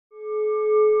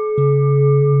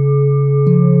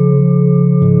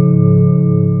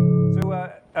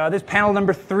This is panel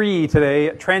number 3 today,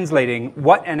 translating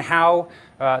what and how,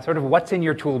 sort of what's in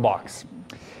your toolbox.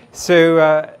 So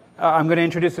I'm going to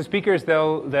introduce the speakers.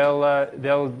 They'll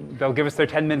give us their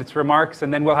 10 minutes remarks,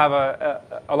 and then we'll have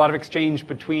a lot of exchange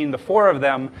between the 4 of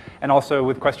them, and also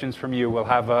with questions from you. We'll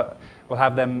have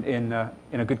them in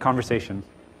a good conversation.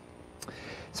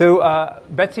 So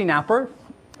Betsy Napper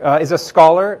is a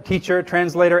scholar, teacher,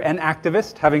 translator, and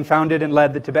activist, having founded and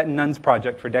led the Tibetan Nuns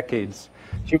Project for decades.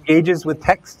 She engages with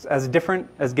texts as different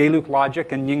as Geluk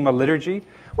logic and Nyingma liturgy,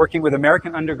 working with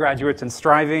American undergraduates and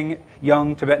striving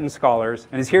young Tibetan scholars,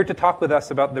 and is here to talk with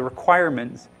us about the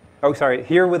requirements.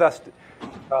 Here with us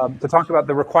to talk about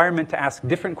the requirement to ask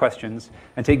different questions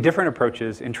and take different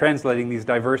approaches in translating these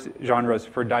diverse genres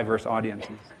for diverse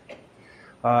audiences.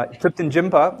 Thupten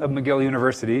Jinpa of McGill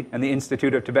University and the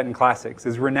Institute of Tibetan Classics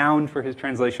is renowned for his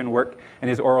translation work and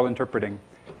his oral interpreting.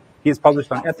 He has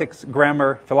published on ethics,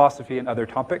 grammar, philosophy, and other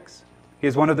topics. He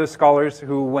is one of those scholars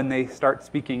who, when they start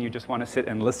speaking, you just want to sit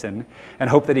and listen and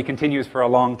hope that he continues for a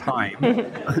long time,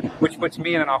 which puts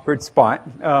me in an awkward spot.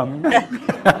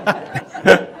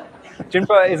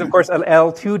 Jinpa is, of course, an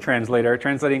L2 translator,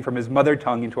 translating from his mother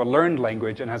tongue into a learned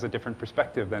language, and has a different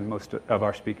perspective than most of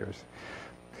our speakers.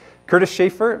 Kurtis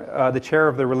Schaeffer, the chair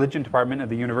of the religion department at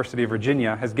the University of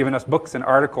Virginia, has given us books and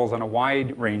articles on a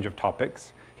wide range of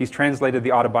topics. He's translated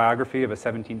the autobiography of a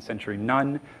 17th century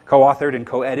nun, co-authored and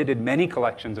co-edited many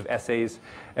collections of essays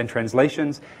and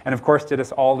translations, and of course did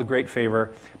us all the great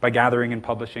favor by gathering and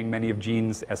publishing many of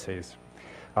Jean's essays.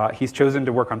 He's chosen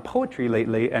to work on poetry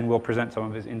lately and will present some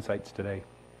of his insights today.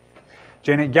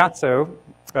 Janet Gyatso,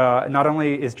 not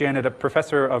only is Janet a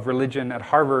professor of religion at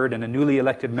Harvard and a newly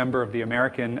elected member of the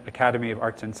American Academy of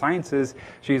Arts and Sciences,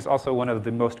 she's also one of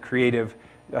the most creative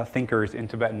thinkers in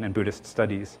Tibetan and Buddhist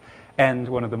studies, and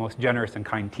one of the most generous and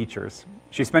kind teachers.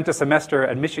 She spent a semester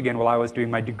at Michigan while I was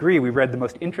doing my degree. We read the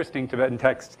most interesting Tibetan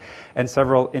texts and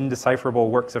several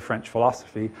indecipherable works of French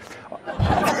philosophy,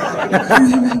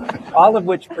 all of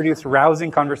which produce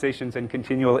rousing conversations and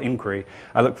continual inquiry.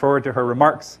 I look forward to her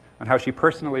remarks on how she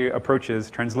personally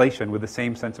approaches translation with the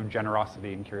same sense of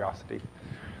generosity and curiosity.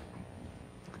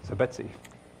 So Betsy.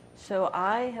 So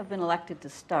I have been elected to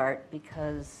start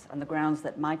because on the grounds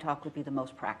that my talk would be the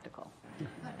most practical.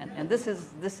 And this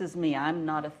is me. I'm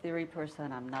not a theory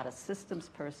person. I'm not a systems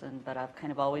person, but I've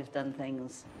kind of always done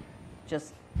things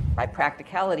just by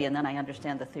practicality, and then I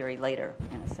understand the theory later,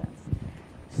 in a sense.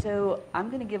 So I'm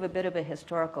going to give a bit of a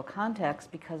historical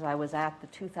context because I was at the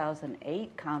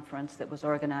 2008 conference that was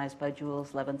organized by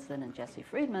Jules Levinson and Jesse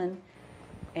Friedman,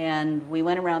 and we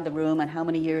went around the room on how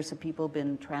many years have people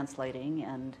been translating,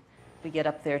 and we get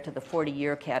up there to the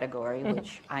 40-year category,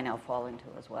 which I now fall into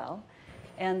as well.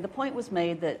 And the point was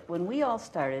made that when we all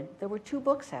started, there were 2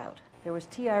 books out. There was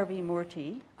T.R.V.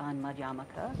 Murty on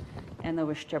Madhyamaka, and there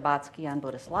was Strzebatsky on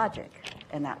Buddhist logic,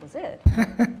 and that was it.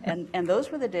 and those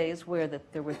were the days where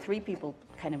there were 3 people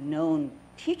kind of known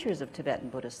teachers of Tibetan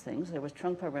Buddhist things. There was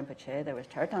Trungpa Rinpoche, there was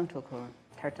Tartan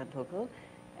Tulku,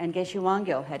 and Geshe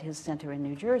Wangyal had his center in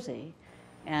New Jersey.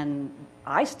 And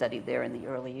I studied there in the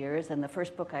early years, and the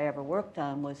first book I ever worked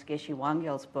on was Geshe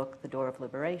Wangyal's book, The Door of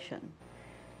Liberation.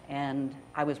 And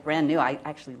I was brand new. I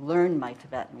actually learned my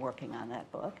Tibetan working on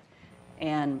that book.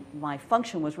 And my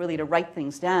function was really to write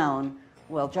things down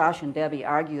while Josh and Debbie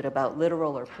argued about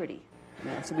literal or pretty.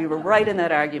 So we were right in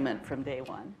that argument from day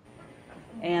one.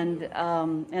 And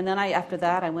then after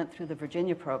that, I went through the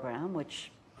Virginia program,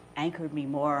 which anchored me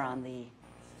more on the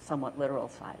somewhat literal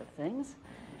side of things.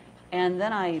 And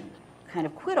then I kind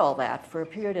of quit all that for a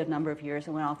period of number of years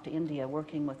and went off to India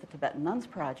working with the Tibetan Nuns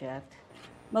Project,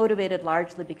 motivated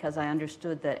largely because I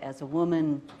understood that as a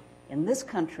woman in this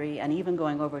country, and even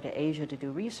going over to Asia to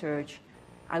do research,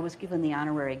 I was given the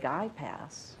honorary Guy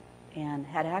pass and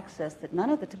had access that none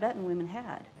of the Tibetan women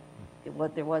had.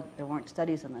 There weren't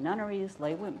studies in the nunneries.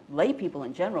 Lay people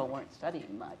in general weren't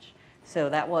studying much. So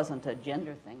that wasn't a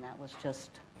gender thing. That was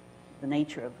just the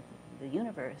nature of the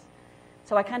universe.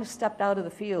 So I kind of stepped out of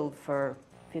the field for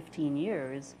 15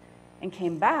 years and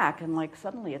came back, and like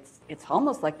suddenly it's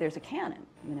almost like there's a canon.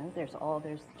 You know, there's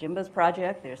Jinpa's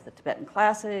project, there's the Tibetan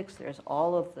classics, there's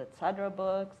all of the Tsadra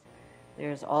books,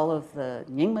 there's all of the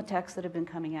Nyingma texts that have been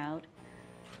coming out.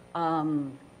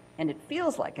 And it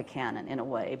feels like a canon in a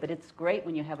way, but it's great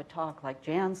when you have a talk like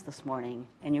Jan's this morning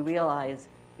and you realize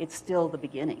it's still the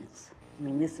beginnings. I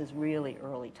mean, this is really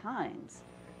early times.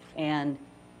 And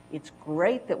it's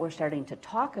great that we're starting to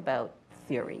talk about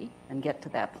theory and get to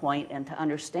that point and to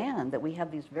understand that we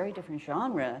have these very different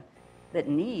genres that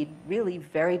need really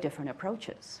very different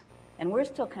approaches. And we're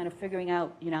still kind of figuring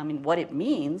out, you know, I mean, what it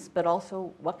means, but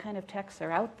also what kind of texts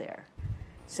are out there.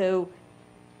 So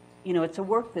you know, it's a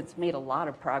work that's made a lot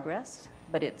of progress,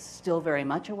 but it's still very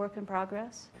much a work in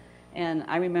progress. And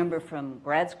I remember from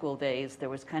grad school days, there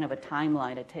was kind of a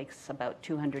timeline. It takes about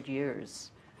 200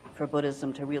 years for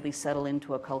Buddhism to really settle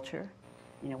into a culture,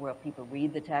 you know, where people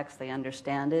read the text, they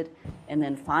understand it, and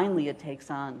then finally it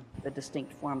takes on the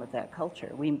distinct form of that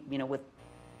culture. We, you know, with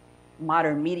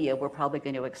modern media, we're probably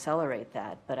going to accelerate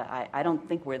that, but I don't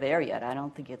think we're there yet. I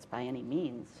don't think it's by any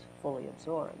means fully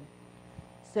absorbed.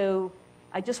 So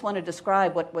I just want to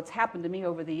describe what's happened to me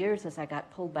over the years as I got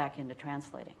pulled back into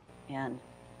translating. And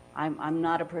I'm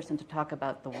not a person to talk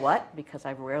about the what, because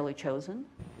I've rarely chosen.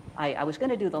 I was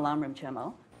going to do the Lamrim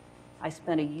Chemo. I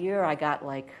spent a year, I got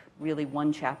like really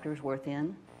 1 chapter's worth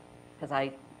in,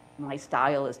 because my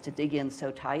style is to dig in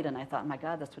so tight, and I thought, my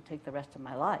God, this would take the rest of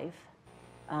my life.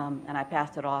 And I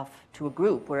passed it off to a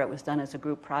group where it was done as a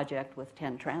group project with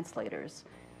 10 translators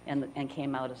and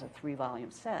came out as a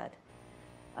 3-volume set.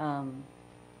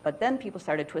 But then people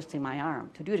started twisting my arm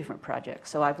to do different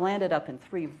projects. So I've landed up in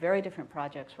 3 very different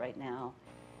projects right now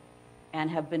and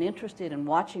have been interested in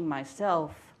watching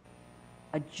myself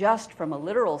adjust from a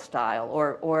literal style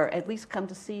or at least come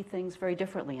to see things very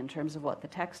differently in terms of what the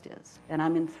text is. And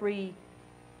I'm in 3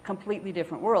 completely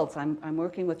different worlds. I'm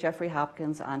working with Jeffrey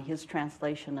Hopkins on his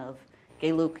translation of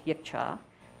Geluk Yikcha,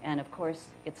 and of course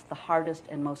it's the hardest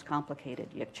and most complicated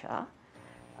Yikcha.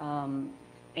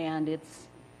 And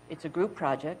it's a group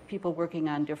project, people working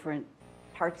on different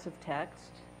parts of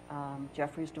text.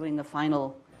 Jeffrey's doing the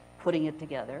final putting it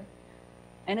together.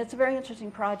 And it's a very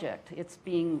interesting project.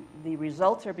 The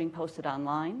results are being posted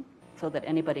online so that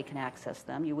anybody can access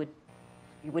them. You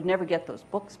would never get those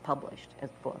books published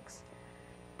as books.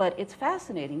 But it's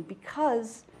fascinating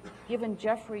because given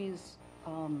Jeffrey's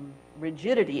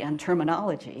rigidity and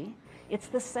terminology, it's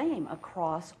the same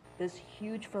across this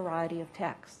huge variety of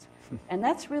texts. And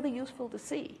that's really useful to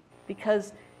see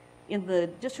because in the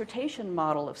dissertation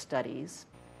model of studies,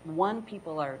 1,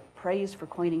 people are praised for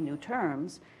coining new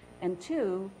terms, and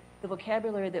 2, the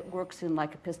vocabulary that works in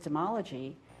like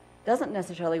epistemology doesn't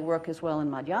necessarily work as well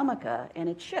in Madhyamaka, and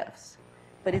it shifts.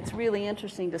 But it's really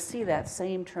interesting to see that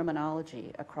same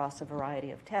terminology across a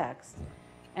variety of texts.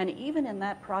 And even in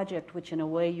that project, which in a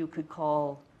way you could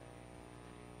call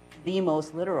the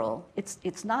most literal,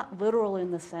 it's not literal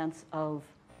in the sense of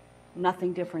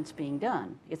nothing different's being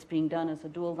done. It's being done as a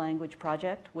dual language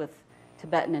project with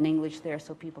Tibetan and English there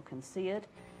so people can see it.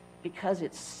 Because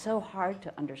it's so hard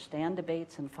to understand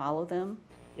debates and follow them,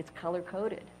 it's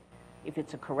color-coded. If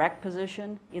it's a correct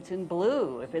position, it's in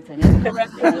blue. If it's an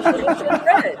incorrect position, it's in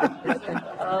red.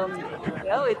 You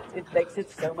know, it makes it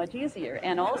so much easier.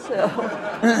 And also,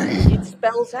 it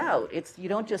spells out. You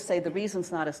don't just say the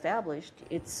reason's not established.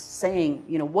 It's saying,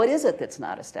 you know, what is it that's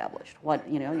not established? What,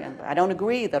 you know, I don't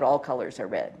agree that all colors are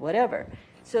red, whatever.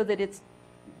 So that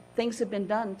things have been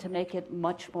done to make it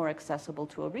much more accessible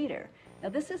to a reader. Now,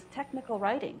 this is technical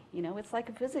writing. You know, it's like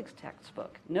a physics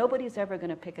textbook. Nobody's ever going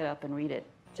to pick it up and read it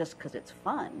just because it's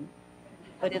fun.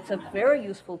 But it's a very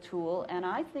useful tool, and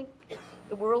I think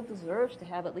the world deserves to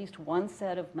have at least 1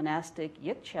 set of monastic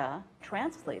Yikcha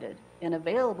translated and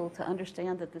available to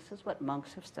understand that this is what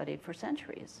monks have studied for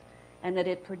centuries, and that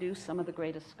it produced some of the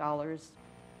greatest scholars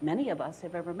many of us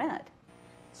have ever met.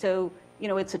 So, you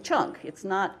know, it's a chunk. It's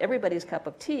not everybody's cup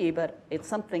of tea, but it's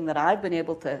something that I've been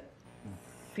able to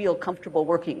feel comfortable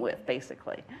working with,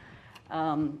 basically.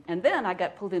 And then I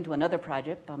got pulled into another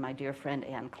project by my dear friend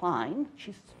Anne Klein.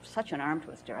 She's such an arm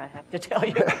twister, I have to tell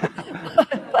you.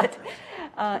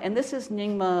 And this is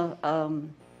Nyingma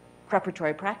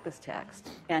preparatory practice text.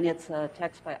 And it's a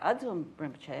text by Adzum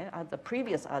Rinpoche, the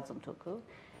previous Adzum Tulku.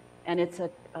 And it's a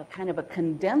kind of a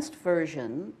condensed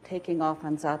version taking off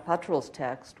on Zat Patrul's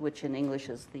text, which in English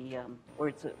is the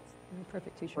Words of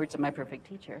My Perfect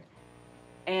Teacher.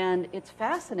 And it's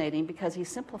fascinating because he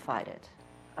simplified it.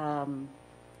 And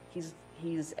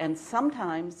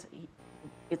sometimes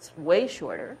it's way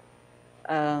shorter.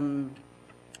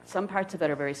 Some parts of it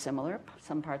are very similar.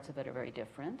 Some parts of it are very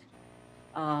different.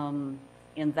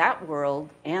 In that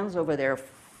world, Anne's over there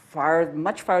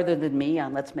much farther than me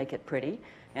on Let's Make It Pretty.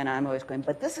 And I'm always going,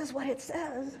 but this is what it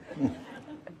says.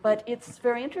 But it's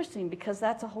very interesting because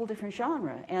that's a whole different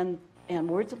genre. And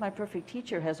Words of My Perfect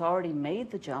Teacher has already made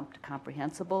the jump to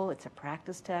comprehensible. It's a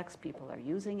practice text. People are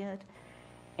using it.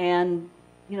 And,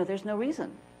 you know, there's no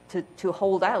reason to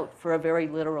hold out for a very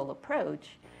literal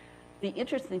approach. The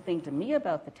interesting thing to me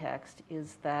about the text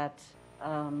is that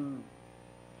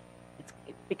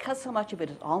because so much of it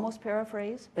is almost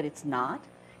paraphrased, but it's not.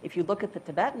 If you look at the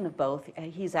Tibetan of both,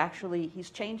 he's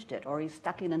changed it, or he's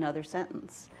stuck in another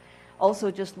sentence. Also,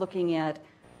 just looking at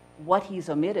what he's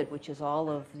omitted, which is all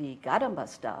of the Gadamba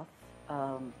stuff,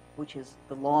 which is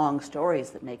the long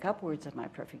stories that make up Words of My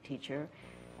Perfect Teacher.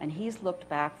 And he's looked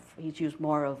back, he's used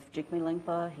more of Jigme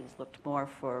Lingpa, he's looked more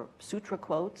for sutra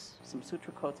quotes, some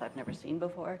sutra quotes I've never seen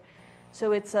before.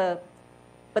 So it's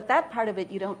but that part of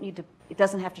it, you don't need to, it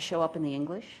doesn't have to show up in the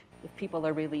English. If people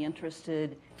are really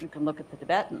interested, you can look at the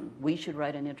Tibetan. We should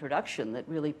write an introduction that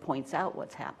really points out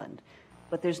what's happened.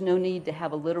 But there's no need to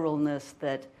have a literalness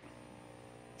that,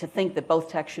 to think that both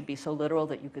texts should be so literal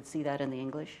that you could see that in the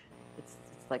English. It's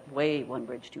like way one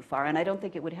bridge too far, and I don't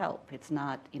think it would help. It's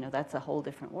not, that's a whole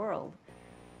different world.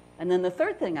 And then the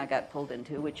third thing I got pulled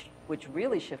into, which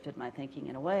really shifted my thinking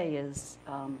in a way, is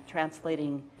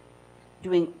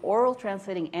doing oral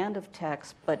translating and of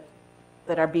text, but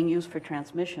that are being used for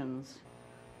transmissions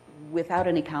without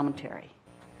any commentary.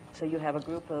 So you have a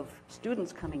group of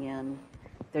students coming in,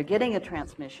 they're getting a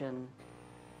transmission,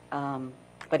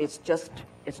 but it's just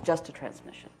a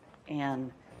transmission.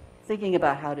 And thinking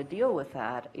about how to deal with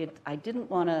that, it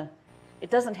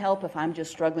doesn't help if I'm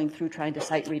just struggling through trying to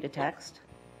sight read a text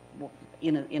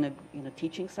in a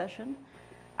teaching session.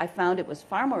 I found it was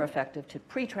far more effective to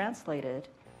pre-translate it,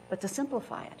 but to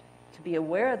simplify it, to be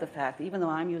aware of the fact that even though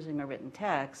I'm using a written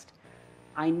text,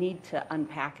 I need to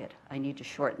unpack it. I need to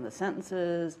shorten the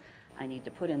sentences. I need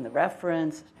to put in the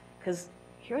reference, because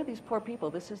here are these poor people.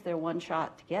 This is their one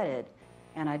shot to get it,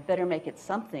 and I'd better make it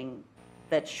something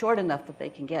that's short enough that they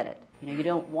can get it. You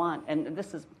don't want, and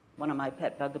this is one of my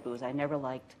pet bugaboos. I never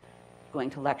liked going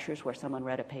to lectures where someone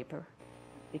read a paper,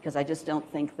 because I just don't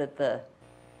think that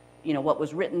what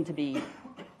was written to be,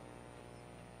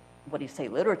 what do you say,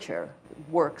 literature,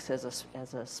 works as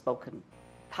a spoken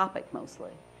topic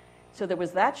mostly. So there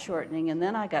was that shortening, and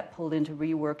then I got pulled into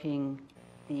reworking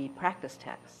the practice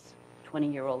texts,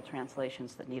 20-year-old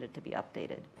translations that needed to be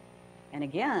updated. And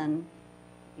again,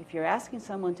 if you're asking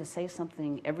someone to say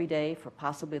something every day for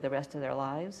possibly the rest of their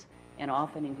lives, and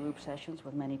often in group sessions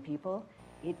with many people,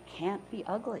 it can't be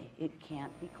ugly. It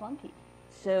can't be clunky.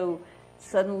 So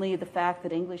suddenly the fact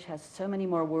that English has so many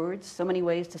more words, so many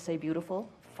ways to say beautiful,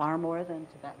 far more than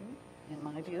Tibetan, in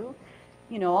my view,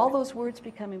 all those words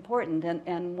become important.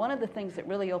 And one of the things that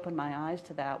really opened my eyes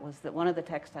to that was that one of the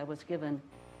texts I was given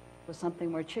was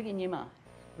something where Chögyam,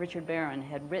 Richard Barron,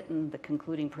 had written the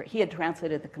concluding prayer. He had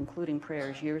translated the concluding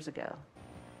prayers years ago,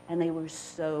 and they were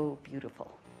so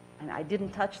beautiful. And I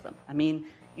didn't touch them. I mean,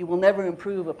 you will never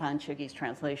improve upon Chögyam's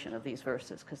translation of these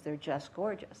verses because they're just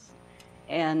gorgeous.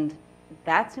 And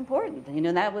that's important.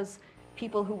 That was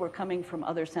people who were coming from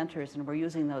other centers and were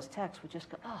using those texts would just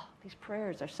go, oh, these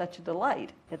prayers are such a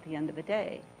delight at the end of the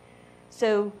day.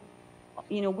 So,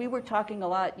 we were talking a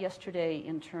lot yesterday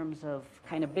in terms of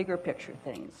kind of bigger picture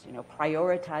things,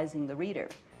 prioritizing the reader,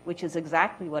 which is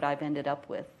exactly what I've ended up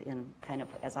with in kind of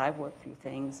as I've worked through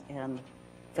things, and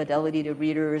fidelity to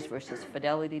readers versus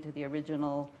fidelity to the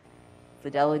original,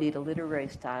 fidelity to literary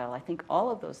style. I think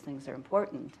all of those things are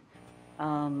important.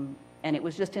 And it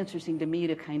was just interesting to me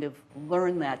to kind of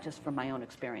learn that just from my own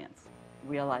experience,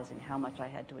 realizing how much I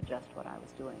had to adjust what I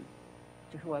was doing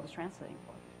to who I was translating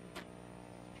for.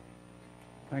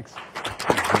 Thanks.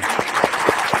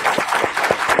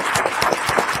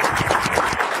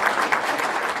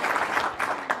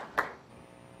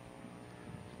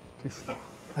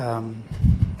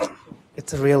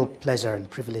 It's a real pleasure and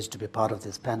privilege to be part of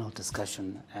this panel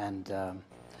discussion, and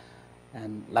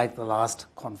like the last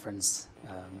conference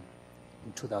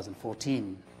in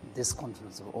 2014, this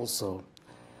conference was also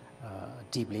a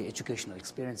deeply educational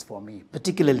experience for me,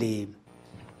 particularly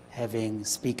having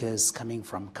speakers coming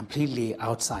from completely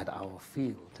outside our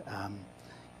field.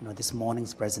 This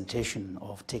morning's presentation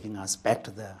of taking us back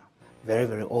to the very,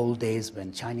 very old days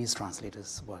when Chinese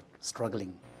translators were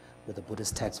struggling with the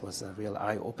Buddhist text was a real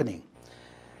eye-opening.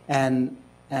 And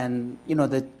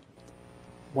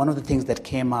one of the things that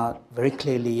came out very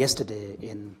clearly yesterday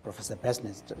in Professor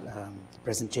Besnet's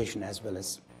presentation, as well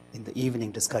as in the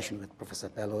evening discussion with Professor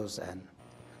Bellows and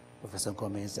Professor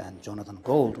Gomez and Jonathan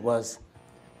Gold, was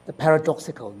the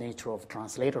paradoxical nature of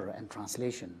translator and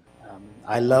translation.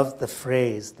 I love the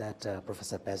phrase that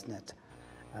Professor Besnet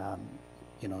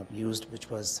used, which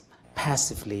was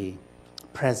passively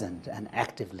present and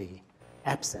actively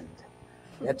absent.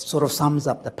 That sort of sums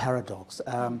up the paradox.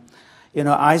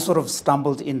 I sort of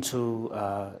stumbled into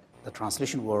the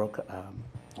translation work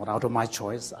not out of my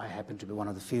choice. I happened to be one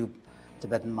of the few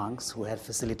Tibetan monks who had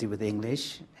facility with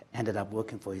English, ended up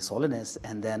working for His Holiness,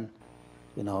 and then,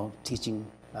 teaching,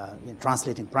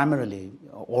 translating primarily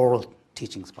oral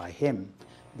teachings by him,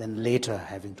 then later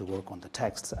having to work on the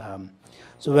text.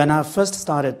 So when I first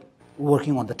started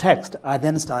working on the text, I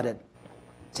then started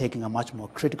taking a much more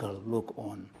critical look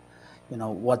on,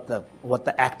 what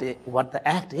the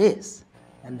act is,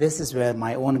 And this is where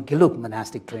my own Gelug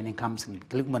monastic training comes in.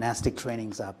 Gelug monastic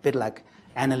trainings are a bit like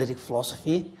analytic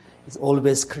philosophy. It's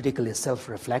always critically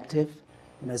self-reflective.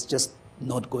 It's just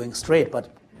not going straight, but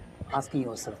asking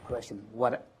yourself a question,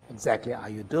 what exactly are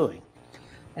you doing?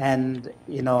 And,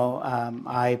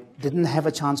 I didn't have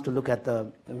a chance to look at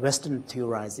the Western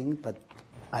theorizing, but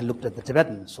I looked at the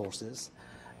Tibetan sources,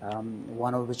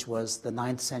 one of which was the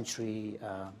 9th century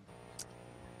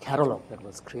catalog that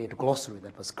was created, glossary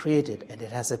that was created, and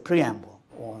it has a preamble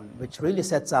on which really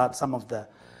sets out some of the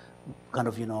kind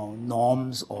of,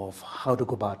 norms of how to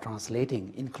go about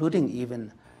translating, including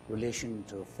even relation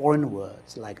to foreign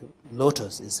words, like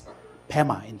lotus is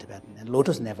pema in Tibetan, and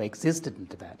lotus never existed in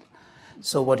Tibet.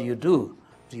 So what do you do?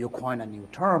 Do you coin a new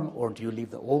term, or do you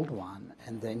leave the old one?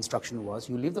 And the instruction was,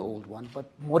 you leave the old one, but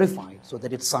modify it so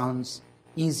that it sounds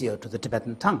easier to the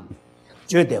Tibetan tongue.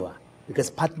 Jyodewa, because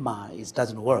Padma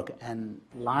doesn't work, and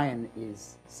lion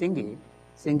is Singi.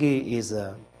 Singi is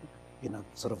a,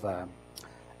 sort of a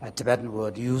Tibetan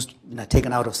word used,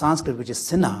 taken out of Sanskrit, which is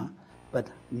Sinha, but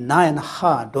Na and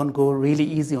Ha don't go really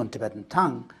easy on Tibetan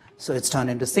tongue, so it's turned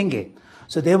into Singi.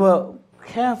 So there were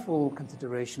careful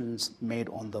considerations made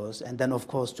on those, and then of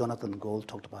course Jonathan Gold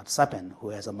talked about Sapen, who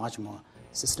has a much more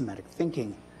systematic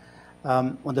thinking.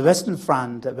 On the Western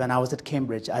front, when I was at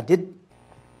Cambridge, I did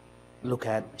look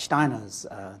at Steiner's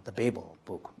The Babel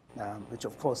book, which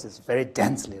of course is very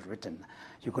densely written.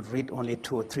 You could read only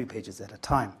 2 or 3 pages at a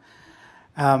time.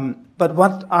 But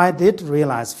what I did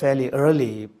realize fairly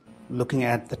early, looking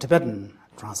at the Tibetan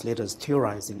translators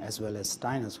theorizing as well as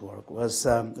Steiner's work, was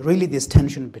really this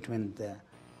tension between the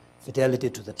fidelity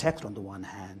to the text on the one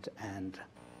hand and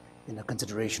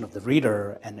consideration of the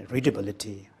reader and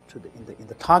readability in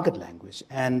the target language.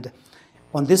 And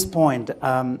on this point,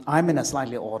 I'm in a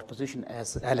slightly odd position,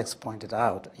 as Alex pointed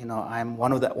out. I'm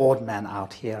one of the odd men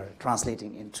out here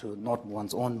translating into not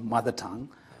one's own mother tongue,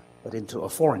 but into a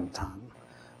foreign tongue.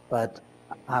 But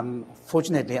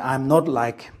fortunately, I'm not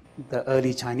like the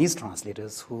early Chinese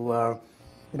translators who are,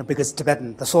 because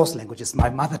Tibetan, the source language, is my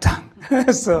mother tongue.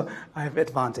 So I have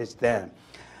advantage there.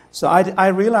 So I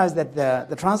realized that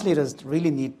the translators really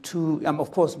need two,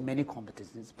 of course, many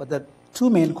competencies, but the 2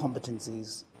 main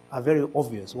competencies are very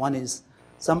obvious. One is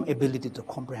some ability to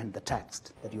comprehend the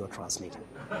text that you are translating.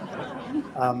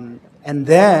 And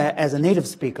there, as a native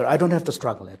speaker, I don't have to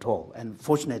struggle at all. And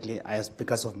fortunately,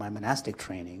 because of my monastic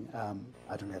training,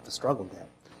 I don't have to struggle there.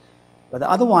 But the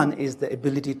other one is the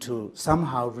ability to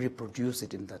somehow reproduce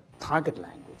it in the target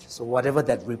language. So whatever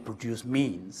that reproduce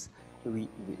means,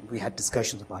 we had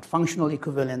discussions about functional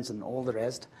equivalence and all the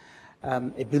rest,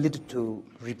 ability to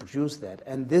reproduce that.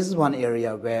 And this is one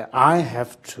area where I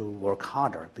have to work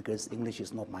harder because English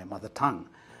is not my mother tongue.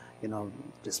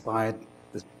 Despite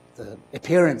the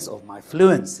appearance of my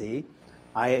fluency,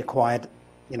 I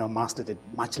mastered it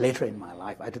much later in my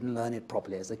life. I didn't learn it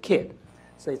properly as a kid.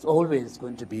 So it's always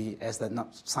going to be, as the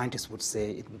scientists would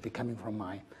say, it will be coming from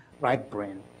my right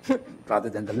brain rather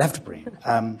than the left brain.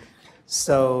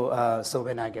 So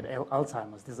when I get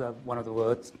Alzheimer's, these are one of the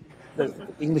words, the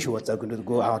English words are going to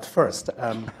go out first.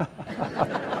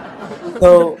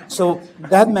 So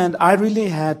that meant I really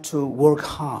had to work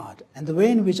hard. And the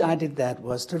way in which I did that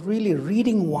was to really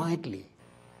reading widely,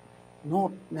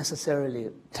 not necessarily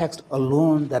text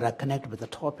alone that are connected with the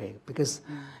topic. Because,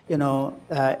 in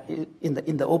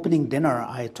the opening dinner,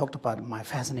 I talked about my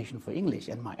fascination for English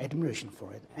and my admiration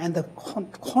for it. And the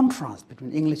contrast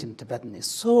between English and Tibetan is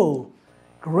so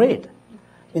great.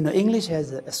 English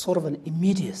has a sort of an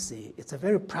immediacy. It's a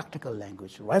very practical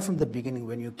language. Right from the beginning,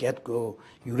 when you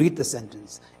you read the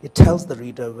sentence, it tells the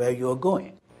reader where you're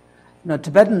going.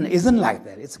 Tibetan isn't like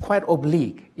that. It's quite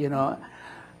oblique,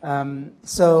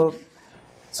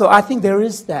 So I think there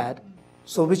is that.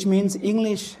 So which means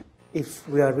English, if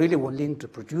we are really willing to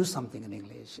produce something in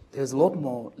English, there's a lot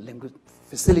more language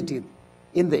facility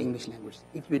in the English language.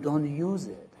 If we don't use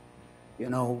it,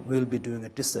 we'll be doing a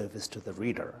disservice to the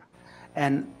reader.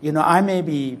 And, I may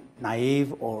be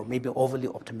naive or maybe overly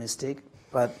optimistic,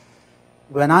 but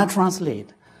when I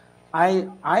translate, I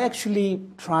actually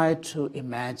try to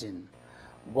imagine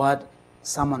what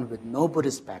someone with no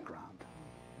Buddhist background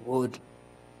would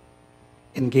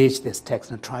engage this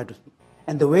text and try to.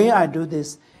 And the way I do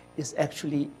this is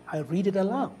actually I read it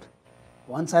aloud.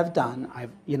 Once I've done, I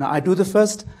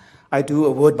do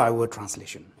a word-by-word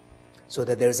translation, so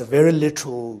that there's a very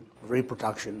literal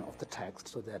reproduction of the text,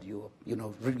 so that you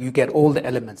get all the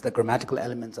elements, the grammatical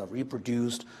elements are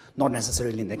reproduced, not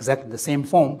necessarily in exactly the same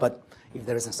form, but if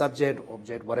there is a subject,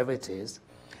 object, whatever it is.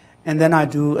 And then I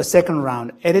do a second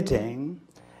round editing,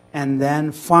 and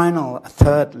then final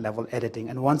third level editing.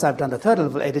 And once I've done the third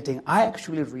level editing, I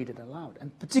actually read it aloud.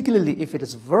 And particularly if it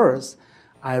is verse,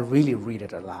 I really read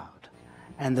it aloud.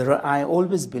 And I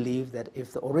always believe that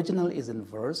if the original is in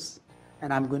verse,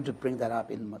 and I'm going to bring that up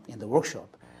in the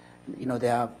workshop,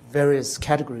 there are various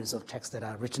categories of text that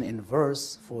are written in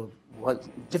verse for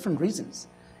different reasons.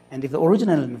 And if the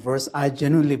original is in verse, I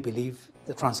genuinely believe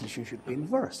the translation should be in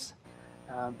verse.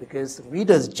 Because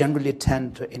readers generally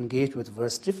tend to engage with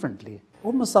verse differently,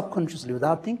 almost subconsciously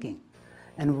without thinking.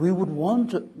 And we would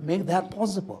want to make that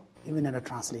possible, even in a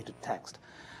translated text.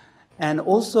 And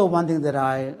also one thing that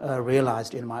I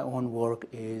realized in my own work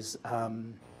is,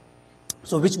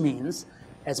 which means,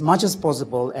 as much as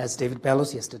possible, as David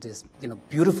Bellows yesterday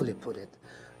beautifully put it,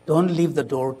 don't leave the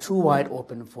door too wide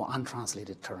open for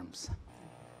untranslated terms.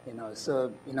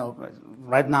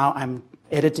 Right now I'm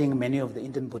editing many of the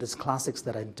Indian Buddhist classics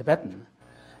that are in Tibetan.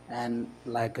 And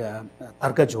like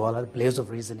Tarka Jwala, Blaze of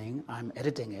Reasoning, I'm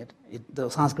editing it. The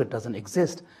Sanskrit doesn't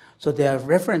exist. So there are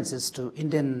references to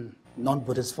Indian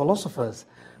non-Buddhist philosophers,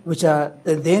 which are,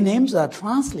 their names are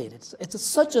translated. It's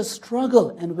such a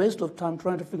struggle and waste of time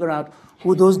trying to figure out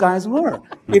who those guys were.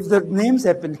 If the names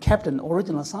had been kept in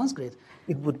original Sanskrit,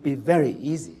 it would be very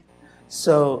easy.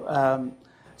 So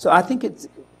I think it's,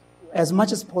 as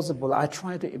much as possible, I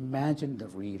try to imagine the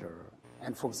reader.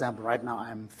 And for example, right now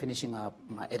I'm finishing up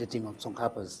my editing of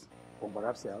Tsongkhapa's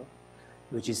Pombarapsel,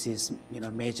 which is his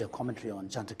major commentary on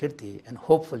Chantakirti, and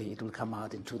hopefully it will come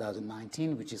out in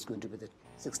 2019, which is going to be the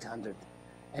 600th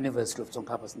anniversary of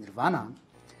Tsongkhapa's Nirvana.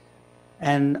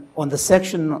 And on the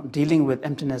section dealing with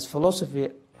emptiness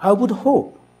philosophy, I would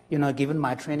hope, given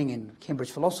my training in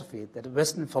Cambridge philosophy, that a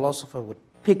Western philosopher would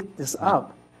pick this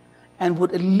up and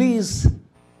would at least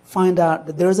find out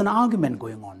that there is an argument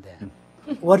going on there.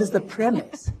 What is the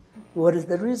premise? What is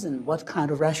the reason? What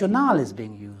kind of rationale is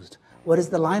being used? What is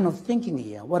the line of thinking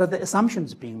here? What are the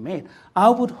assumptions being made? I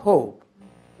would hope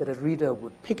that a reader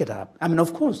would pick it up. I mean,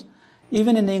 of course,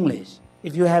 even in English,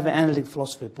 if you have an analytic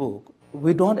philosophy book,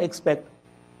 we don't expect,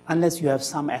 unless you have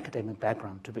some academic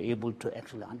background, to be able to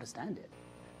actually understand it.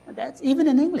 And that's even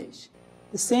in English.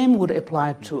 The same would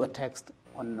apply to a text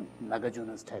on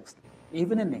Nagarjuna's text,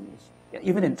 even in English.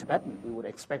 Even in Tibetan, we would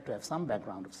expect to have some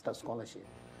background of scholarship.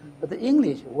 But the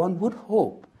English, one would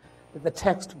hope that the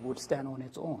text would stand on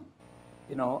its own,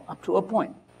 up to a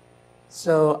point.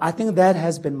 So I think that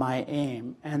has been my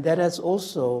aim, and that has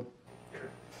also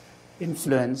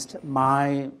influenced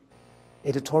my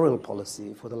editorial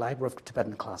policy for the Library of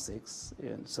Tibetan Classics.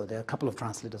 And so there are a couple of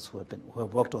translators who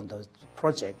have worked on those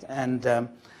projects. And,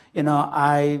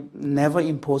 I never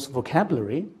impose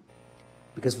vocabulary,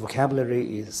 because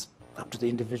vocabulary is up to the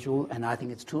individual, and I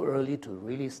think it's too early to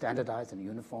really standardize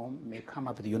and come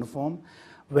up with a uniform.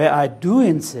 Where I do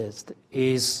insist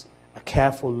is a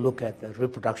careful look at the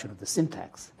reproduction of the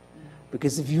syntax.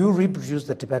 Because if you reproduce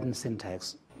the Tibetan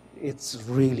syntax, it's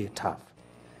really tough.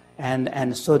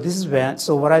 And so this is where,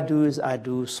 so what I do is I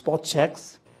do spot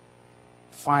checks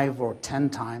 5 or 10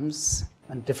 times,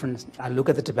 and I look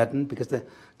at the Tibetan, because the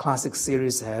classic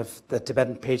series have the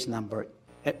Tibetan page number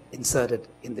inserted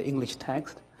in the English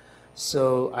text.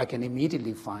 So I can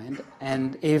immediately find,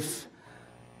 and if,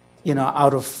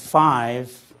 out of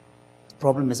 5, the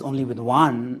problem is only with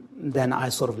 1, then I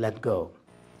sort of let go.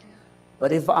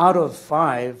 But if out of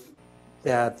 5,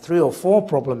 there are 3 or 4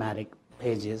 problematic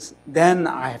pages, then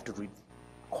I have to read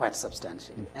quite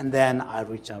substantially. And then I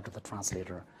reach out to the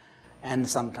translator. And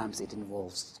sometimes it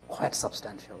involves quite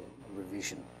substantial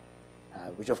revision,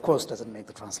 which of course doesn't make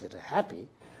the translator happy.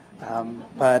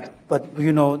 But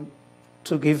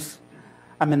to give,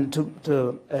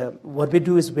 what we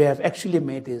do is we have actually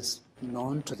made this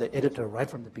known to the editor right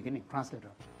from the beginning,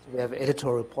 translator. So we have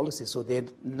editorial policy, so they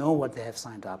know what they have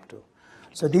signed up to.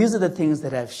 So these are the things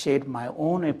that have shaped my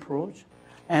own approach.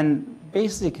 And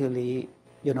basically,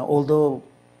 although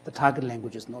the target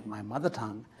language is not my mother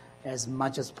tongue, as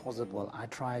much as possible, I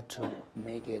try to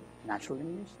make it natural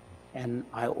English. And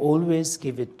I always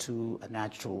give it to a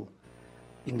natural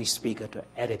English speaker to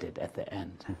edit it at the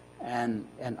end. And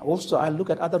also I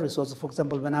look at other resources. For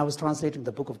example, when I was translating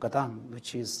the Book of Gadam,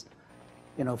 which is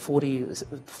 40 to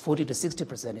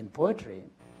 60% in poetry,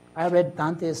 I read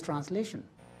Dante's translation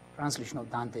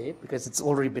of Dante, because it's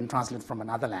already been translated from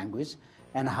another language,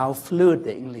 and how fluid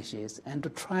the English is, and to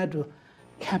try to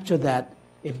capture that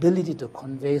ability to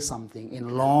convey something in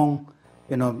long,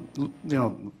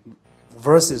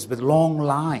 verses with long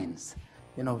lines,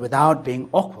 without being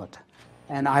awkward.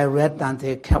 And I read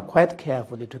Dante quite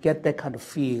carefully to get that kind of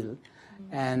feel,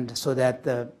 and so that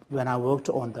when I worked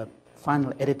on the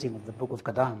final editing of the Book of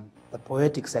Gadam, the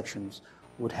poetic sections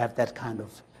would have that kind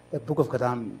of the Book of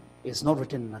Kadam is not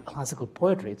written in a classical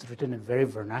poetry. It's written in very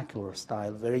vernacular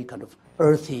style, very kind of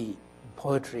earthy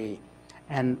poetry.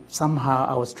 And somehow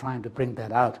I was trying to bring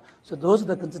that out. So those are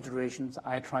the considerations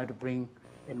I try to bring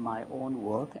in my own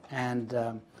work.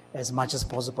 And as much as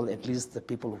possible, at least the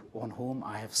people on whom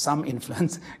I have some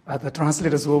influence are the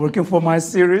translators who are working for my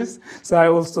series. So I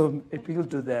also appeal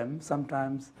to them.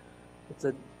 Sometimes it's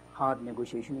a hard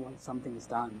negotiation once something is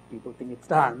done. People think it's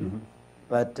done. Mm-hmm.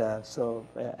 But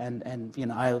and you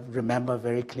know, I remember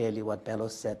very clearly what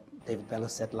David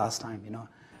Bellows said last time, you know,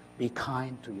 be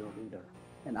kind to your reader.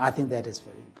 And I think that is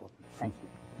very important. Thank you.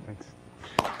 Thanks.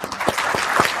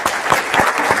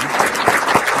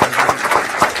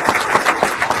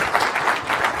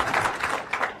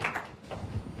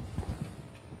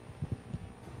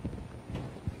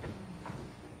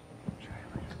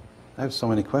 I have so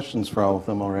many questions for all of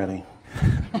them already.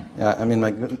 Yeah, I mean,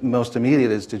 my most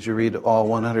immediate is, did you read all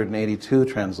 182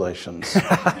 translations?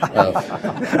 Okay.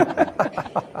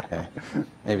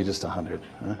 Maybe just 100.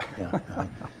 Huh? Yeah.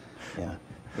 Yeah.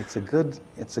 It's a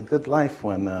good life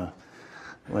when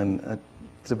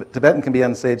Tibetan can be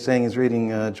on stage saying he's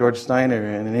reading George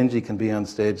Steiner, and an Inji can be on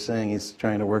stage saying he's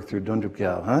trying to work through Dundrup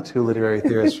Gyal. Huh? Two literary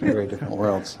theorists from very different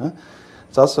worlds. Huh?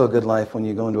 It's also a good life when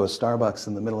you go into a Starbucks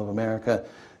in the middle of America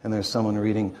and there's someone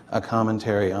reading a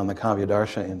commentary on the Kavya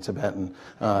Darsha in Tibetan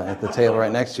at the table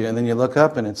right next to you, and then you look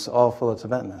up and it's all full of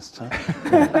Tibetanists. Huh?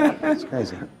 Yeah, it's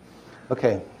crazy.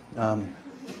 Okay.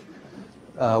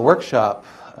 Workshop.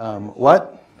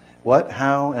 What,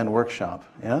 how, and workshop.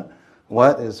 Yeah?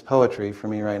 What is poetry for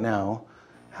me right now?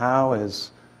 How is,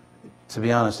 to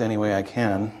be honest, any way I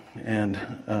can. And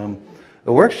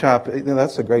the workshop,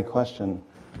 that's a great question.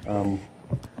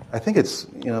 I think it's,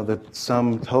 the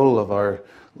sum total of our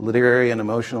literary and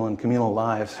emotional and communal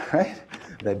lives, right?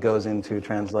 That goes into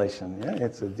translation. Yeah,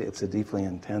 it's a deeply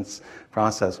intense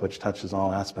process which touches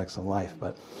all aspects of life.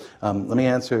 But let me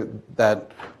answer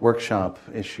that workshop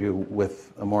issue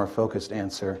with a more focused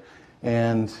answer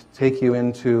and take you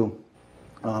into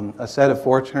a set of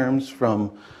 4 terms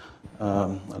from,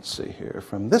 let's see here,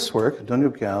 from this work,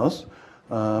 Dundrup Gyal's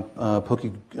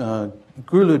Poki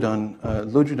Gurludan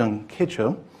Lojudang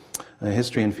Kecho,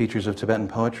 History and Features of Tibetan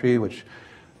Poetry, which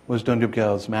was Dundrup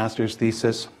Gyal's master's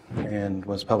thesis and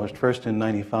was published first in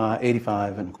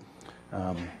 85 and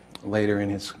later in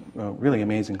his really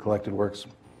amazing collected works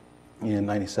in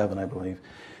 97, I believe.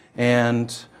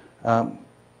 And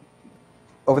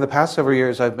over the past several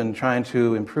years, I've been trying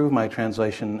to improve my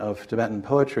translation of Tibetan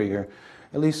poetry, or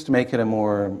at least make it a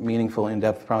more meaningful,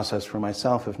 in-depth process for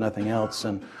myself, if nothing else.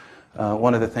 And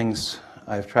one of the things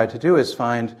I've tried to do is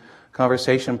find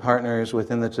conversation partners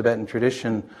within the Tibetan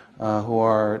tradition who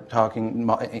are talking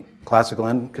classical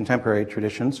and contemporary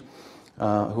traditions,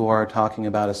 who are talking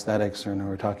about aesthetics and who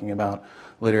are talking about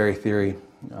literary theory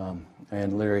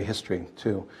and literary history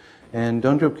too. And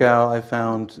Dundrup Gyal, I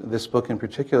found this book in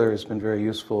particular has been very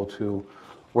useful to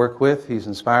work with. He's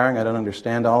inspiring. I don't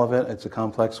understand all of it. It's a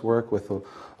complex work with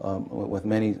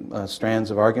many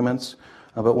strands of arguments.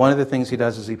 But one of the things he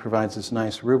does is he provides this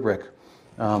nice rubric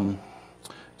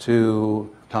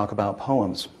to talk about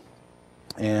poems.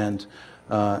 And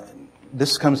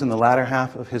this comes in the latter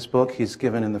half of his book. He's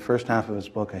given in the first half of his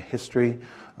book a history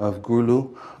of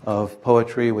Gurlu, of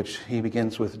poetry, which he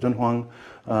begins with Dunhuang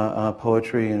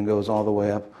poetry and goes all the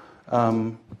way up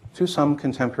to some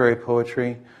contemporary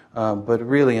poetry, but it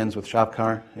really ends with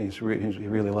Shapkar. He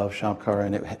really loved Shapkar,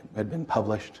 and it had been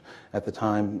published at the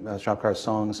time. Shapkar's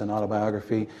songs and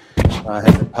autobiography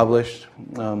had been published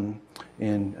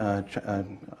in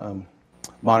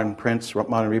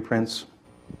modern reprints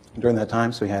during that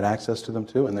time, so he had access to them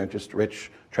too, and they're just rich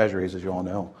treasuries, as you all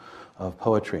know, of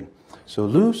poetry. So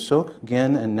Lu, Sok,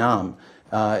 Gen, and Nam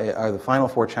are the final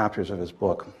 4 chapters of his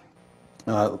book.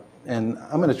 And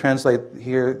I'm going to translate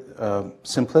here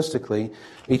simplistically.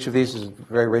 Each of these is a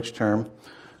very rich term,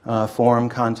 form,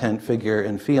 content, figure,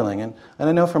 and feeling. And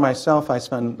I know for myself, I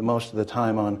spend most of the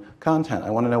time on content. I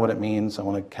want to know what it means. I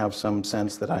want to have some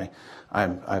sense that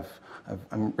I'm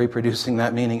reproducing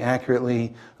that meaning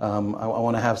accurately. I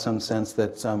want to have some sense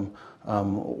that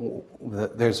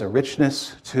there's a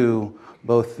richness to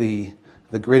both the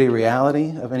gritty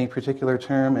reality of any particular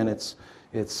term and its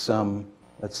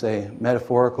let's say,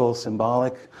 metaphorical,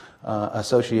 symbolic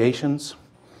associations.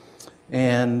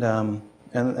 And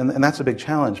that's a big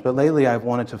challenge. But lately I've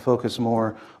wanted to focus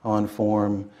more on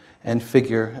form and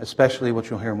figure, especially what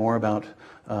you'll hear more about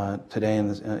today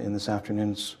in this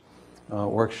afternoon's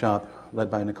workshop led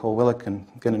by Nicole Willick and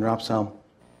Genen Rapsal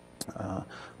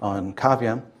on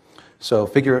Kavya. So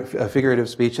figurative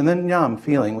speech, and then nyam,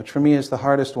 feeling, which for me is the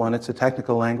hardest one. It's a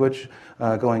technical language,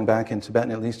 going back in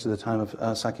Tibetan at least to the time of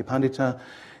Sakyapandita,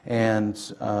 and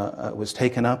was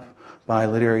taken up by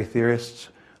literary theorists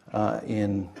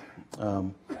in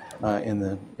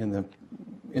the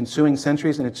ensuing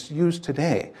centuries, and it's used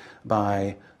today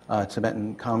by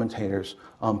Tibetan commentators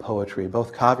on poetry,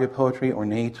 both kavya poetry,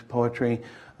 ornate poetry,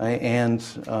 and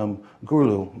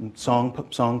gurlu,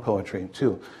 song poetry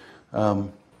too.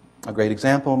 A great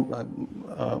example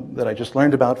that I just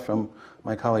learned about from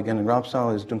my colleague Genin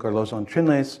Ropsal is Dunkar Losang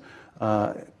Trinley's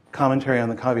commentary on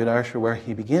the Kavya Darsha, where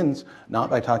he begins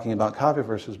not by talking about kavya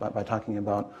verses, but by talking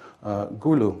about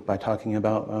gurlu, by talking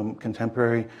about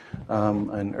contemporary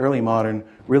and early modern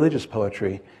religious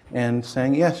poetry, and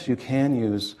saying, yes, you can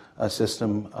use a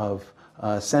system of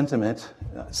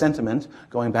sentiment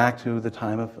going back to the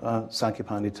time of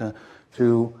Sakyapandita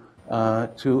to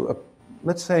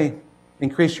let's say,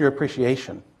 increase your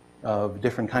appreciation of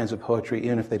different kinds of poetry,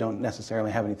 even if they don't necessarily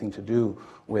have anything to do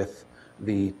with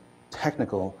the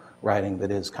technical writing that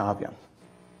is kavya.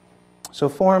 So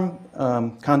form,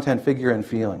 content, figure, and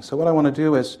feeling. So what I want to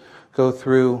do is go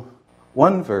through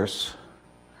one verse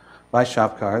by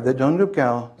Schaeffer that Dondrup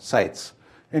Gyal cites.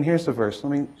 And here's the verse.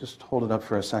 Let me just hold it up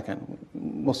for a second.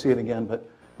 We'll see it again, but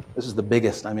this is the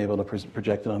biggest I'm able to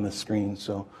project it on this screen.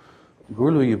 So,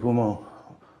 Gurlu Yibumo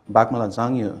Bakmala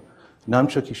Zangyu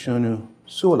Namcho Kishunu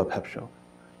Suola Pepsho.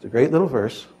 It's a great little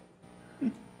verse.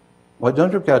 What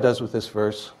Dondrup Gyal does with this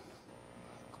verse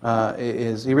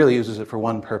is he really uses it for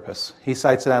one purpose. He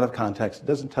cites it out of context. It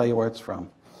doesn't tell you where it's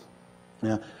from.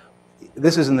 Yeah.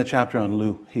 This is in the chapter on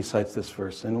Lu. He cites this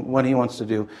verse. And what he wants to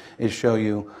do is show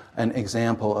you an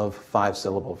example of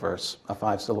five-syllable verse, a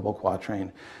five-syllable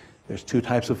quatrain. There's two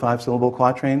types of five-syllable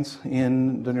quatrains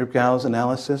in Dondrup Gyal's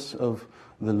analysis of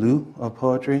the Lu of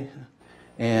poetry.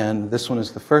 And this one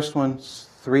is the first one,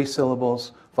 3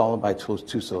 syllables, followed by 2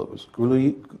 syllables.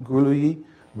 Gurluyi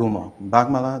Bumo,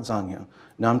 Bagmala Zangyo,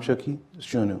 Namchoki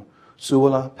Shunu,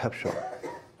 Suwala Pepsho.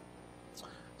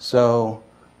 So,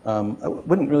 I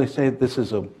wouldn't really say this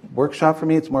is a workshop for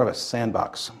me, it's more of a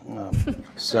sandbox.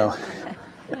 So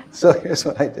here's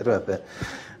what I did with it.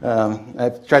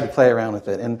 I've tried to play around with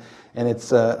it, and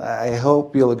it's. I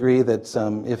hope you'll agree that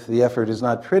if the effort is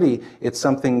not pretty, it's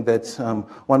something that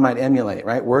one might emulate,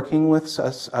 right? Working with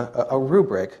a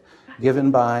rubric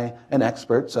given by an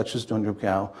expert, such as Dondrup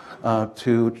Gyal,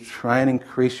 to try and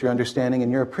increase your understanding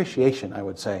and your appreciation, I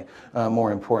would say,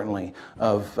 more importantly,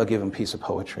 of a given piece of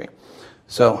poetry.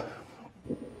 So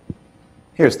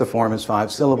here's the form is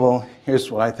 5-syllable.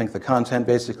 Here's what I think the content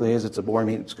basically is. It's a boy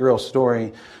meets girl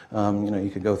story.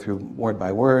 You could go through word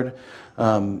by word.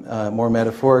 More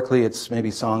metaphorically, it's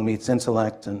maybe song meets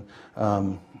intellect, and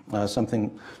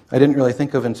something I didn't really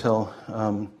think of until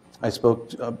I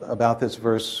spoke about this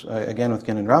verse again with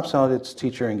Genin Ropsal. It's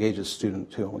teacher engages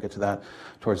student too. We'll get to that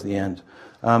towards the end.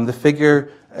 The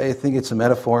figure, I think it's a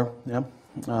metaphor. Yeah.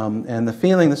 And the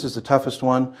feeling, this is the toughest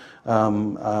one.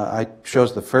 I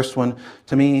chose the first one.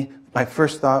 To me, my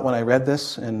first thought when I read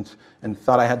this and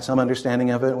thought I had some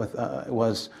understanding of it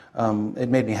was it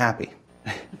made me happy.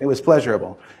 It was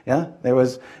pleasurable. Yeah, there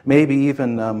was maybe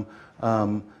even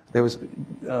there was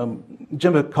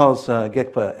Jinpa calls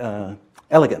Gekpa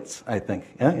elegance, I think.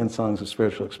 Yeah, in songs of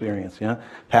spiritual experience. Yeah,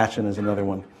 passion is another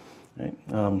one. Right?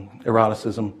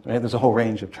 Eroticism. Right? There's a whole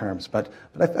range of terms, but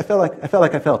I felt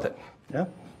like I felt it. Yeah,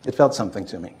 it felt something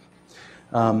to me.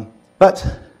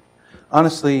 But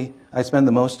honestly, I spend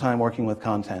the most time working with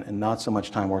content and not so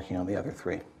much time working on the other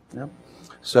 3. Yeah?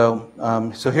 So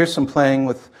here's some playing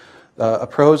with a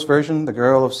prose version. The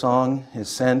girl of song is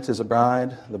sent as a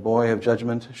bride. The boy of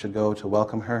judgment should go to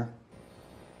welcome her.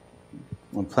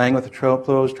 I'm playing with the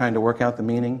prose, trying to work out the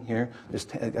meaning here.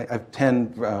 I have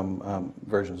 10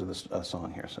 versions of this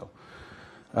song here. So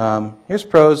here's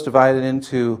prose divided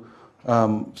into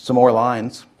some more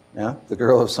lines. Yeah, the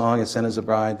girl of song is sent as a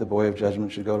bride. The boy of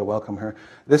judgment should go to welcome her.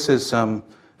 This is,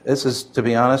 to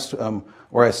be honest,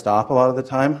 where I stop a lot of the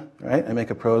time. Right, I make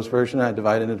a prose version. I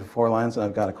divide it into 4 lines, and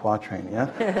I've got a quatrain. Yeah,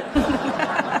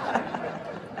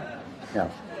 yeah.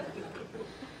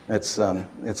 It's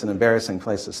an embarrassing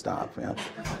place to stop. Yeah,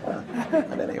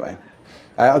 but anyway,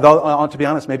 although to be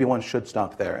honest, maybe one should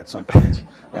stop there at some point.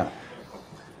 Yeah.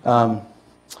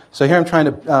 So here I'm trying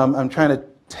to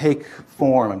take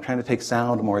form. I'm trying to take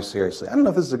sound more seriously. I don't know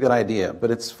if this is a good idea, but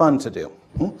it's fun to do.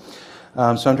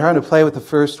 So I'm trying to play with the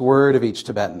first word of each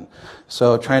Tibetan.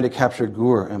 So trying to capture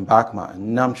gur and bakma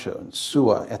and namcho and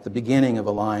sua at the beginning of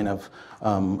a line of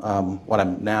what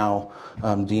I'm now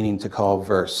deeming to call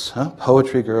verse.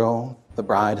 Poetry girl, the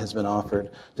bride has been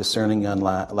offered, discerning young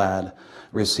lad,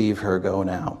 receive her, go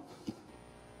now.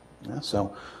 Yeah,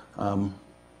 so I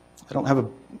don't have a,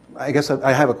 I guess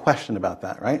I have a question about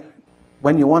that, right?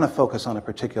 When you want to focus on a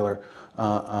particular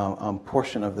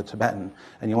portion of the Tibetan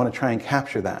and you want to try and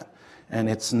capture that, and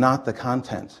it's not the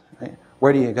content, right?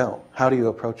 Where do you go? How do you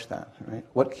approach that, right?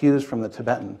 What cues from the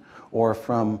Tibetan or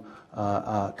from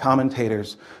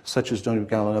commentators such as Donyu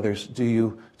Gyal and others do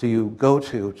you go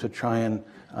to try and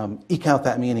eke out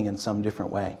that meaning in some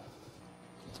different way?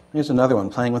 Here's another one,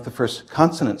 playing with the first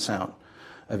consonant sound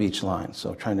of each line.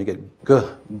 So trying to get g,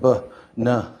 b, n,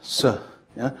 s.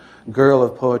 Yeah? Girl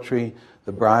of poetry,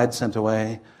 the bride sent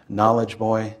away, knowledge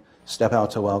boy, step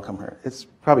out to welcome her. It's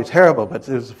probably terrible, but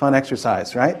it was a fun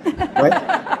exercise, right? Right?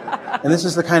 And this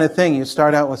is the kind of thing, you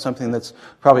start out with something that's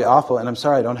probably awful, and I'm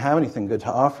sorry, I don't have anything good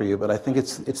to offer you, but I think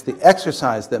it's the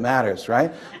exercise that matters,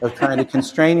 right? Of trying to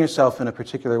constrain yourself in a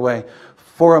particular way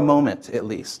for a moment, at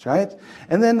least, right?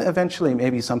 And then eventually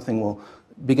maybe something will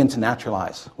begin to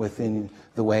naturalize within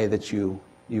the way that you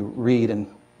read and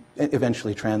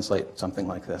eventually translate something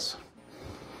like this.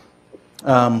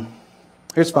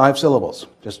 Here's 5 syllables,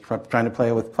 just trying to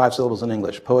play with 5 syllables in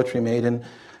English. Poetry maiden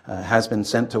has been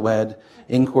sent to wed,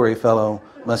 inquiry fellow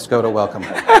must go to welcome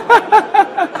her.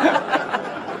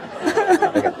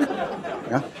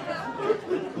 Yeah?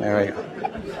 There we go.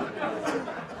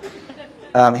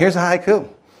 Here's a haiku.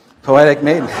 Poetic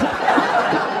maiden.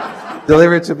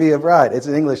 Delivered to be a bride. It's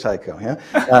an English haiku, yeah?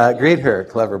 Greet her,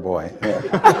 clever boy. Yeah.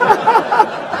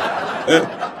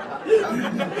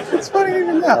 It's funny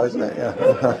even now, isn't it?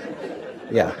 Yeah.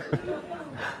 Yeah.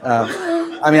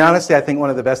 I mean, honestly, I think one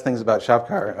of the best things about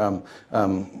Schaeffer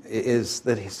is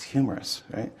that he's humorous,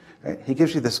 right? He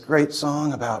gives you this great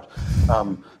song about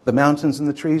the mountains and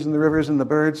the trees and the rivers and the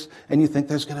birds, and you think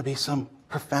there's going to be some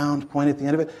profound point at the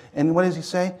end of it. And what does he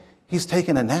say? He's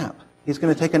taking a nap. He's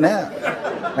going to take a nap,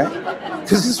 right?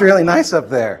 Because it's really nice up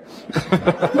there.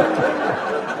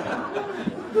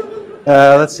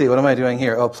 Let's see, what am I doing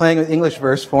here? Oh, playing with English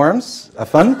verse forms. A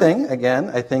fun thing, again.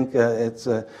 I think it's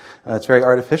very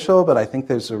artificial, but I think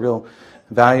there's a real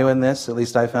value in this. At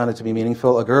least I found it to be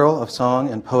meaningful. A girl of song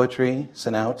and poetry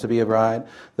sent out to be a bride.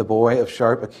 The boy of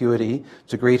sharp acuity,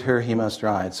 to greet her he must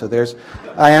ride. So there's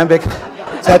iambic,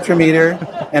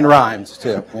 tetrameter, and rhymes,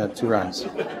 too. Yeah, 2 rhymes.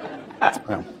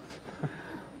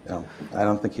 No, I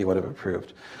don't think he would have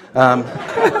approved.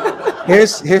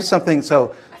 Here's something,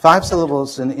 so 5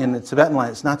 syllables in the Tibetan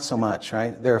line, it's not so much,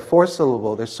 right? There's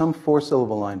some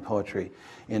 4-syllable line poetry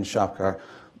in Schaeffer.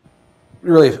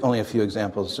 Really only a few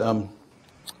examples. Donyu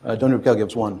Gyal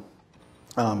gives one.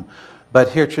 But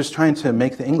here, just trying to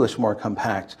make the English more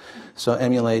compact. So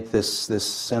emulate this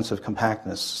sense of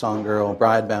compactness. Song girl,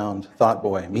 bride bound, thought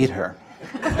boy, meet her.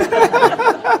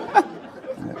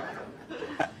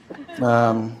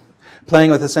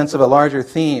 Playing with a sense of a larger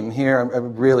theme. Here,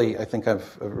 I think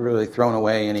I've really thrown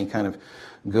away any kind of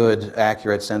good,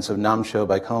 accurate sense of namsho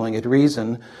by calling it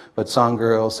reason, but song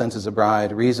girl, senses a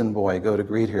bride, reason boy, go to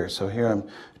greet her. So here I'm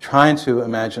trying to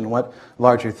imagine what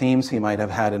larger themes he might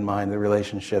have had in mind, the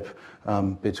relationship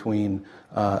between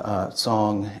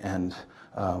song and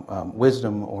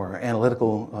wisdom or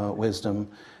analytical wisdom.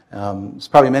 There's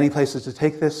probably many places to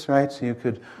take this, right? So you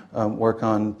could work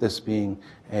on this being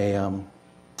a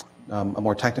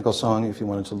more technical song if you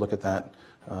wanted to look at that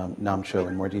namsho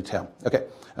in more detail. Okay,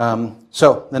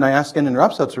 so then I asked Enden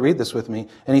Rapsel to read this with me,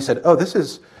 and he said, "Oh, this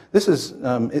is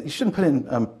you shouldn't put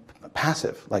in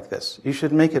passive like this. You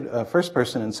should make it first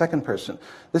person and second person.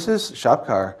 This is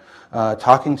Schaeffer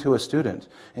talking to a student,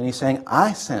 and he's saying,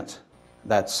 I sent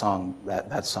that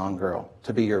song girl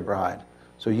to be your bride.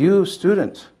 So you,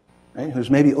 student, right, who's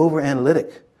maybe over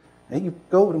analytic, right, you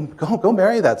go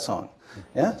marry that song."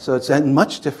 Yeah, so it's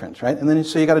much different, right? And then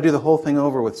so you got to do the whole thing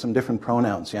over with some different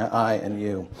pronouns, yeah, I and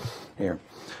you here.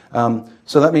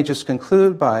 So let me just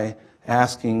conclude by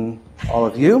asking all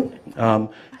of you,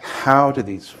 how do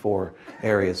these 4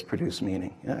 areas produce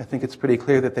meaning? Yeah, I think it's pretty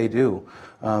clear that they do.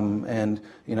 And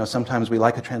sometimes we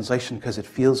like a translation because it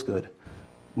feels good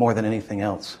more than anything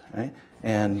else, right?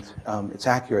 And it's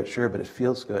accurate, sure, but it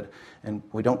feels good. And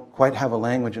we don't quite have a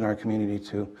language in our community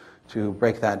to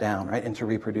break that down, right, and to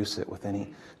reproduce it with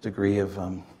any degree of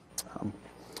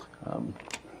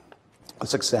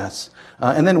success.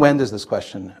 And then when does this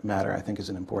question matter, I think is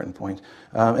an important point.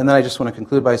 And then I just want to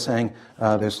conclude by saying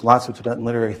there's lots of Tibetan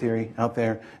literary theory out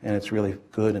there, and it's really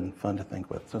good and fun to think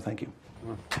with. So thank you.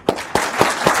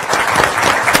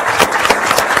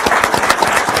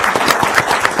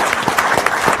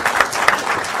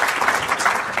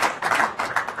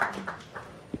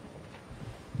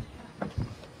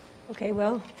 Okay,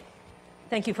 well,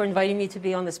 thank you for inviting me to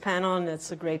be on this panel, and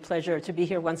it's a great pleasure to be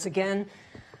here once again.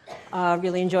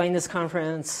 Really enjoying this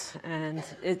conference, and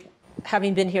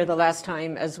having been here the last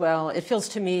time as well, it feels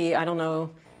to me, I don't know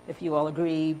if you all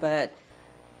agree, but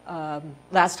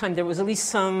last time there was at least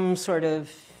some sort of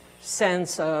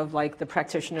sense of like the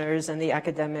practitioners and the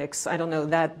academics. I don't know,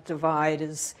 that divide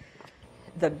is,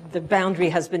 the boundary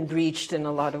has been breached in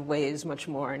a lot of ways much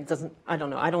more, and it doesn't, I don't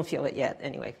know, I don't feel it yet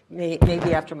anyway,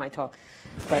 maybe after my talk.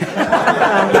 But,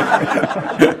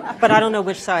 but I don't know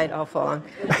which side I'll fall on.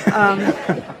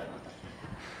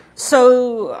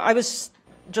 So I was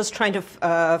just trying to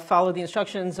follow the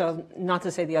instructions of, not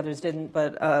to say the others didn't,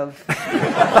 but of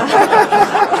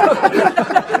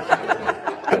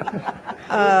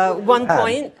one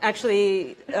point,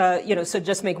 actually, so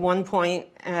just make one point.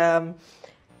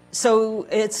 So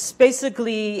it's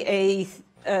basically a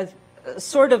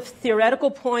sort of theoretical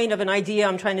point of an idea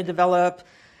I'm trying to develop,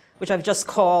 which I've just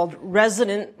called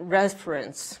resonant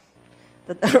reference.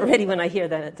 Already when I hear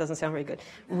that, it doesn't sound very good.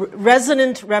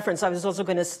 Resonant reference, I was also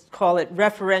going to call it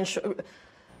referential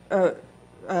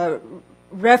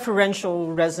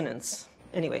resonance,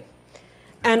 anyway.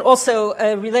 And also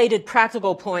a related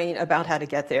practical point about how to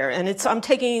get there. And I'm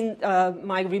taking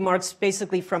my remarks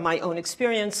basically from my own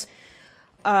experience.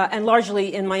 And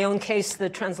largely in my own case, the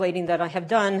translating that I have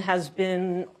done has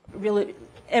been really,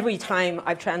 every time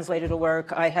I've translated a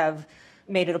work, I have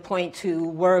made it a point to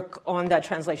work on that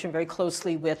translation very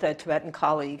closely with a Tibetan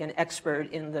colleague, an expert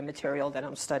in the material that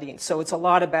I'm studying. So it's a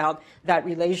lot about that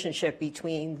relationship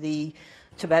between the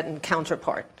Tibetan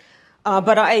counterpart.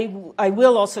 But I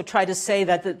will also try to say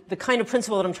that the kind of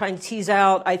principle that I'm trying to tease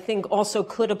out, I think also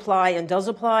could apply and does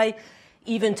apply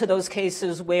even to those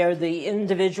cases where the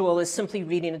individual is simply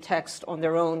reading a text on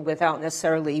their own without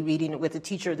necessarily reading it with a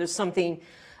teacher. There's something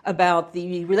about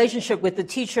the relationship with the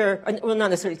teacher, well, not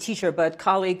necessarily teacher, but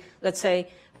colleague, let's say,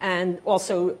 and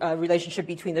also a relationship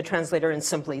between the translator and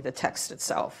simply the text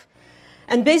itself.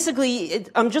 And basically,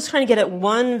 I'm just trying to get at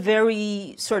one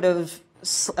very sort of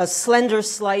a slender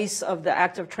slice of the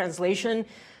act of translation,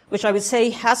 which I would say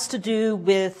has to do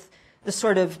with the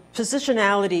sort of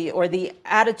positionality or the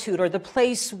attitude or the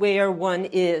place where one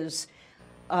is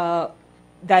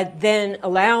that then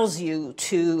allows you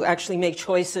to actually make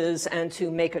choices and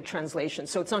to make a translation.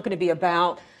 So it's not going to be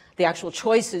about the actual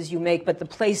choices you make, but the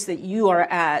place that you are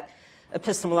at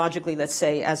epistemologically, let's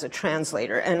say, as a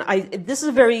translator. And this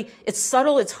is it's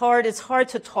subtle, it's hard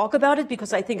to talk about it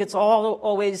because I think it's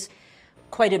always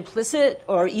quite implicit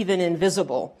or even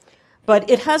invisible. But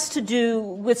it has to do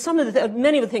with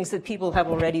many of the things that people have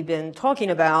already been talking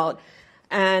about,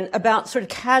 and about sort of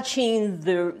catching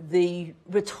the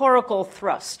rhetorical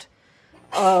thrust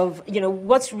of,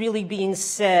 what's really being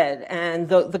said and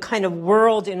the kind of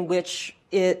world in which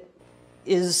it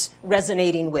is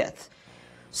resonating with.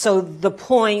 So the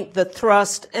point, the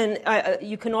thrust, and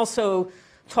you can also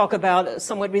talk about a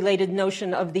somewhat related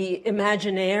notion of the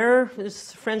imaginaire,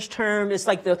 this French term. Is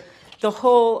like the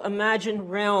whole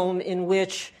imagined realm in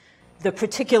which the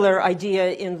particular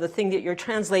idea in the thing that you're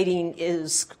translating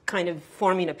is kind of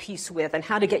forming a piece with, and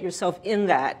how to get yourself in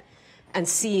that and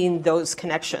seeing those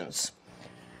connections.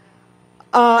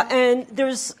 And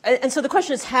so the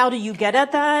question is, how do you get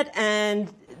at that?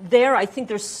 And there, I think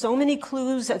there's so many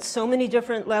clues at so many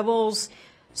different levels.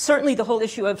 Certainly the whole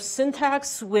issue of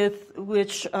syntax, with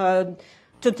which Thupten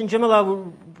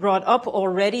Jinpa brought up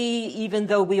already, even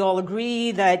though we all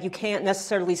agree that you can't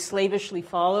necessarily slavishly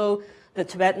follow the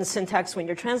Tibetan syntax when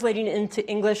you're translating into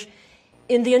English.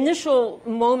 In the initial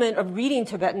moment of reading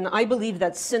Tibetan, I believe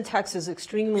that syntax is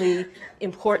extremely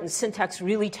important. Syntax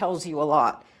really tells you a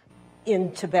lot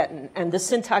in Tibetan. And the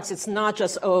syntax, it's not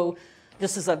just,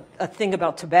 this is a thing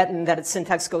about Tibetan, that its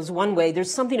syntax goes one way.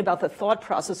 There's something about the thought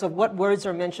process of what words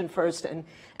are mentioned first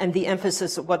and the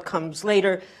emphasis of what comes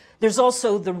later. There's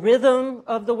also the rhythm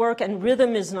of the work, and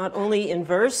rhythm is not only in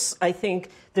verse. I think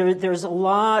there's a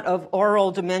lot of oral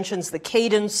dimensions, the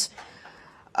cadence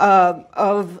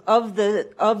of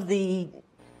the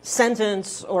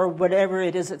sentence or whatever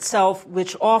it is itself,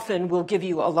 which often will give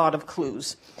you a lot of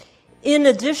clues. In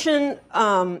addition,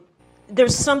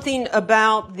 there's something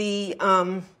about the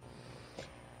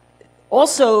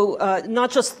also not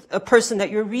just a person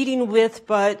that you're reading with,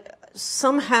 but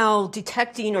somehow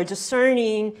detecting or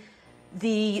discerning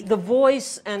the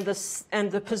voice and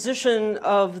the position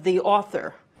of the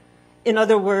author. In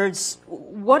other words,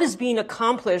 what is being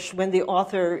accomplished when the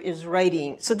author is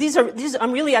writing? So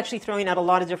I'm really actually throwing out a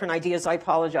lot of different ideas. I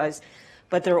apologize,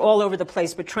 but they're all over the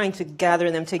place. But trying to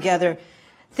gather them together.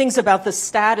 Things about the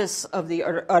status of the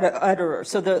utterer.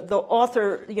 So the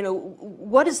author,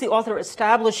 what is the author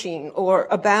establishing or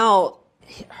about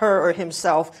her or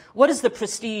himself? What is the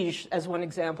prestige, as one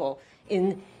example,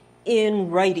 in in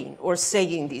writing or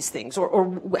saying these things?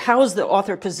 Or how is the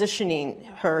author positioning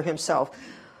himself?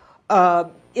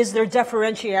 Is there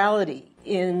deferentiality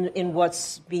in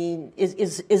what's being,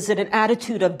 is it an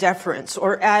attitude of deference?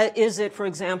 Or is it, for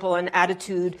example, an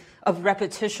attitude of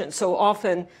repetition? So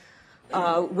often,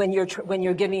 when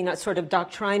you're giving a sort of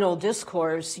doctrinal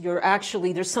discourse,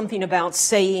 there's something about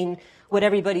saying what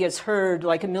everybody has heard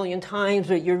like a million times,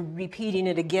 but you're repeating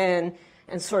it again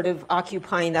and sort of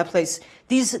occupying that place.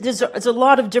 There's a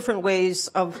lot of different ways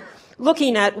of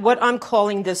looking at what I'm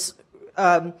calling this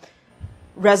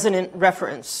resonant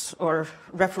reference or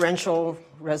referential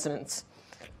resonance.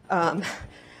 And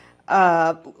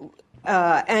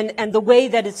the way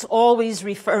that it's always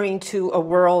referring to a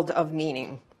world of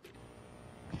meaning.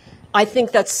 I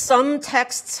think that some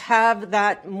texts have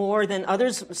that more than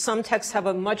others. Some texts have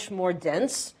a much more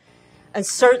dense, and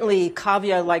certainly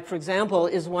Kavya, like for example,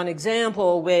 is one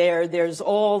example where there's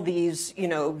all these,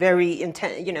 very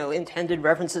intended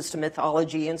references to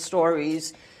mythology and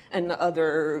stories and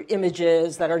other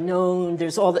images that are known.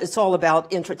 It's all about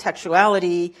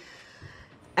intertextuality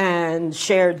and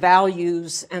shared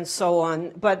values and so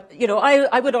on. But,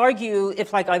 I would argue,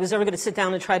 if like I was ever going to sit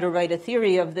down and try to write a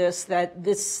theory of this, that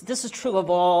this is true of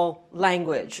all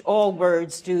language. All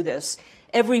words do this.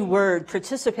 Every word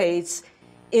participates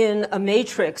in a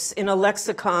matrix, in a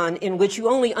lexicon, in which you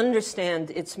only understand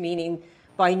its meaning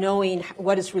by knowing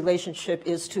what its relationship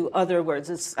is to other words.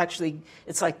 It's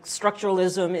like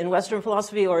structuralism in Western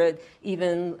philosophy, or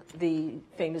even the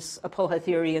famous apoha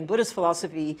theory in Buddhist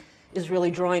philosophy is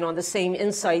really drawing on the same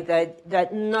insight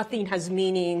that nothing has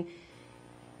meaning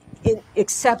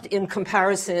except in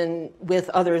comparison with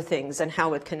other things and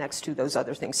how it connects to those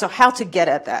other things. So how to get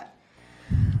at that?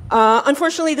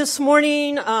 Unfortunately, this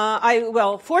morning,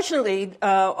 fortunately,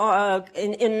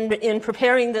 in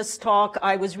preparing this talk,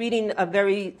 I was reading a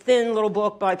very thin little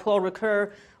book by Paul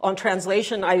Ricoeur on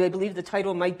translation. I believe the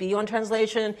title might be on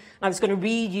translation. I was going to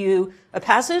read you a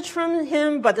passage from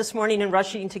him, but this morning in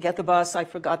rushing to get the bus, I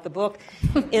forgot the book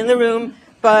in the room.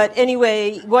 But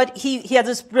anyway, he had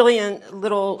this brilliant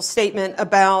little statement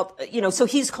about, so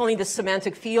he's calling this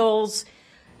semantic fields,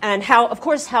 and how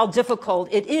difficult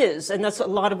it is, and that's a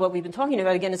lot of what we've been talking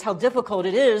about again, is how difficult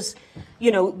it is,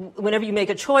 whenever you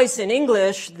make a choice in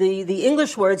English, the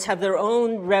English words have their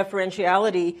own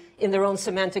referentiality in their own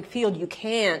semantic field. You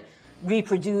can't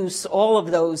reproduce all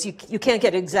of those. You can't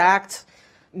get exact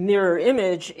mirror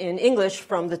image in English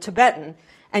from the Tibetan,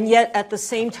 and yet at the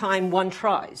same time one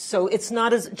tries. So it's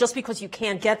not just because you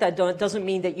can't get that doesn't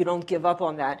mean that you don't give up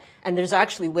on that, and there's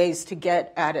actually ways to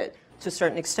get at it to a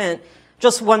certain extent.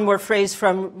 Just one more phrase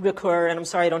from Ricoeur, and I'm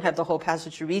sorry I don't have the whole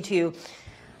passage to read to you.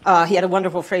 He had a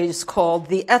wonderful phrase called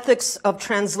 "The Ethics of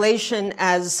Translation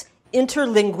as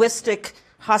Interlinguistic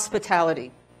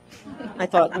Hospitality." I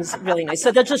thought it was really nice.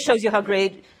 So that just shows you how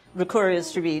great Ricoeur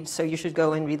is to read, so you should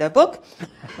go and read that book.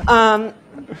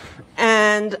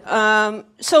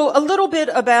 So a little bit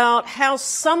about how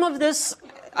some of this,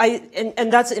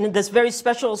 and that's in this very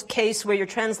special case where you're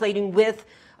translating with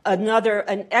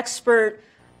an expert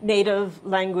native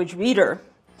language reader.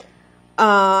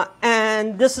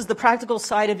 And this is the practical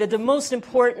side of it. The most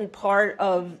important part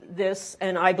of this,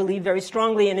 and I believe very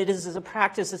strongly, and it is as a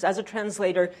practice, is as a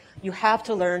translator, you have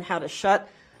to learn how to shut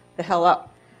the hell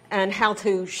up and how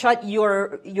to shut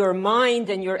your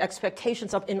mind and your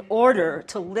expectations up in order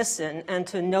to listen and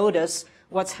to notice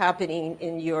what's happening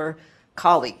in your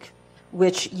colleague,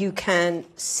 which you can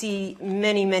see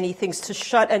many, many things to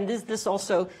shut. And this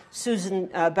also, Susan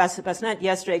Basnet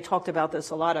yesterday talked about this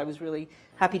a lot. I was really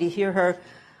happy to hear her,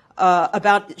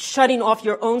 about shutting off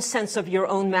your own sense of your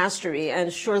own mastery.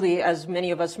 And surely, as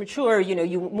many of us mature,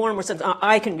 you more and more sense,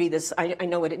 I can read this, I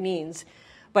know what it means.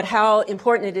 But how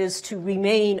important it is to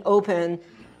remain open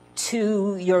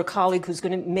to your colleague who's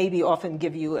going to maybe often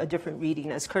give you a different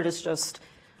reading, as Kurtis just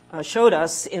showed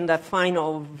us in that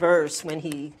final verse when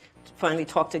he finally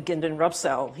talked to Ginden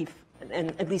Rupsel,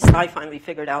 and at least I finally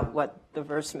figured out what the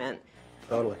verse meant.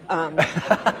 Totally.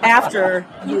 After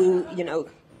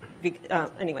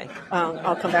anyway,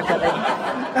 I'll come back to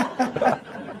that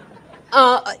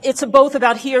later. It's both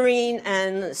about hearing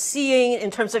and seeing.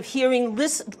 In terms of hearing,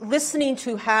 listening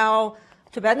to how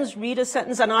Tibetans read a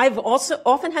sentence, and I've also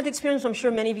often had the experience, I'm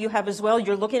sure many of you have as well,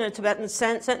 you're looking at a Tibetan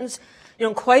sentence, you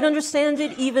don't quite understand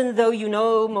it, even though you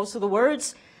know most of the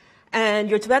words. And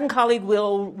your Tibetan colleague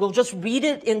will just read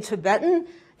it in Tibetan.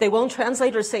 They won't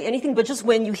translate or say anything, but just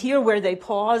when you hear where they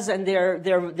pause and their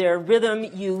rhythm,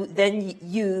 you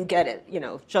get it,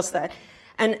 just that.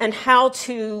 And how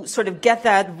to sort of get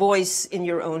that voice in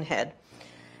your own head.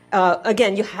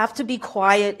 Again, you have to be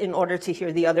quiet in order to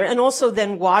hear the other, and also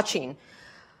then watching.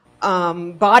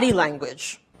 body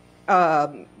language,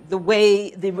 the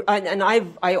way,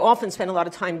 I often spend a lot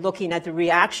of time looking at the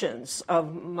reactions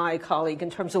of my colleague in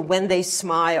terms of when they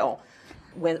smile,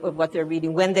 of what they're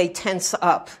reading, when they tense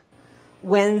up,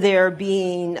 when they're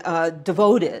being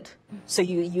devoted. So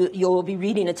you'll be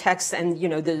reading a text, and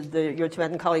your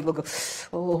Tibetan colleague will go,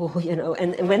 oh,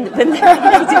 and when they do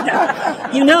that,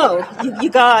 you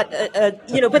got,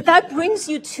 but that brings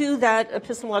you to that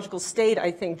epistemological state,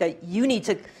 I think, that you need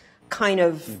to kind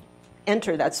of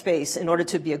enter that space in order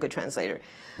to be a good translator,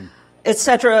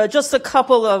 etc. Just a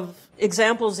couple of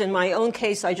examples in my own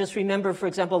case. I just remember, for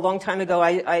example, a long time ago,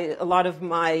 a lot of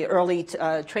my early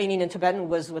training in Tibetan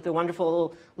was with the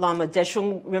wonderful Lama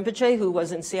Deshung Rinpoche, who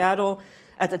was in Seattle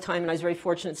at the time, and I was very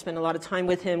fortunate to spend a lot of time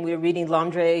with him. We were reading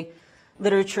Lamdre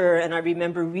literature, and I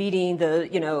remember reading a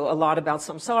lot about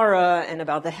samsara and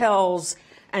about the hells,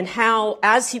 and how,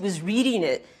 as he was reading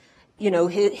it,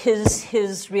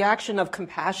 his reaction of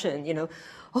compassion,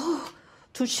 oh,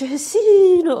 to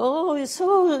Shesi, oh, it's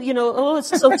so, oh, it's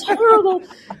so terrible,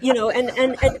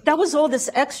 and that was all this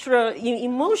extra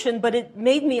emotion, but it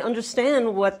made me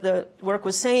understand what the work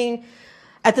was saying.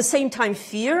 At the same time,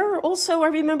 fear also, I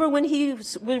remember when he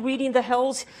was reading the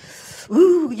hells,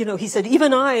 ooh, he said,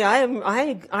 even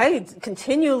I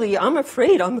continually, I'm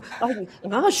afraid,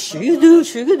 shudu,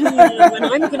 when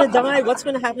I'm going to die, what's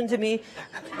going to happen to me?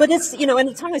 But it's, and at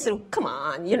the time I said, come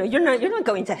on, you're not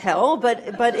going to hell, but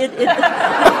it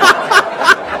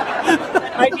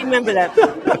I remember that.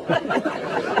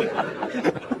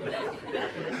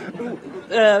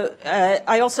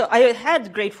 I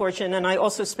had great fortune, and I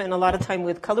also spent a lot of time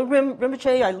with Kalu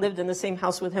Rinpoche. I lived in the same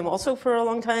house with him also for a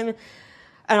long time.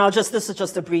 And this is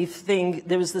just a brief thing.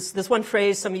 There was this one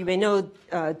phrase, some of you may know,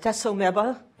 teso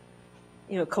meba,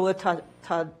 koa ta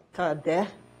de,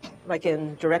 like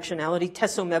in directionality.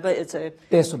 Teso meba, it's a...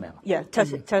 Teso meba. Yeah,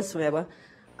 teso meba.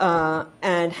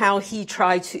 And how he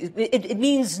tried to, it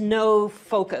means no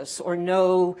focus or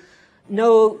no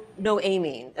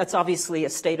aiming. That's obviously a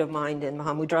state of mind in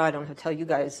Mahamudra. I don't have to tell you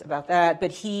guys about that.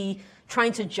 But he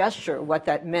trying to gesture what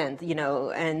that meant,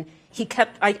 and he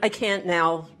kept, I can't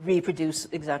now reproduce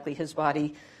exactly his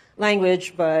body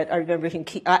language, but I remember him,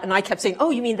 and I kept saying, oh,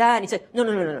 you mean that? And he said,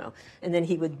 no. And then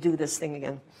he would do this thing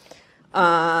again.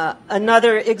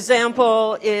 Another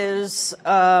example is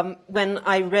when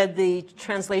I read the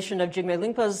translation of Jigme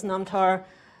Lingpa's Namtar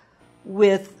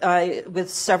with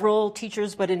several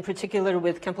teachers, but in particular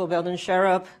with Khenpo Belden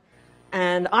Sherab.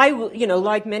 And I,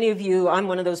 like many of you, I'm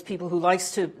one of those people who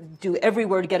likes to do every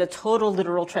word, get a total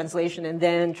literal translation, and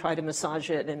then try to massage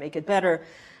it and make it better.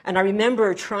 And I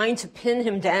remember trying to pin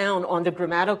him down on the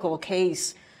grammatical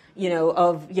case,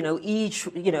 of, each,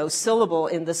 syllable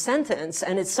in the sentence.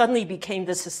 And it suddenly became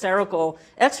this hysterical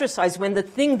exercise when the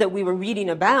thing that we were reading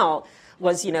about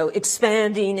was,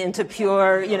 expanding into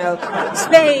pure,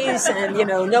 space and,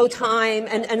 no time.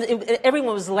 And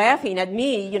everyone was laughing at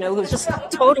me, it was just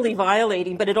totally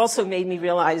violating, but it also made me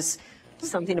realize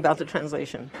something about the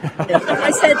translation.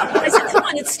 I said, come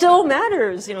on, it still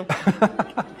matters,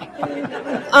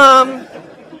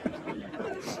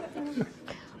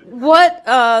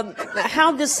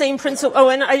 How this same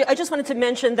principle, and I just wanted to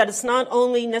mention that it's not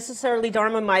only necessarily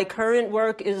Dharma. My current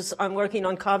work is, I'm working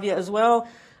on Kavya as well.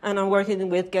 And I'm working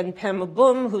with Genpem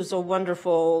Abum, who's a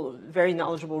wonderful, very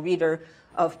knowledgeable reader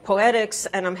of poetics,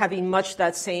 and I'm having much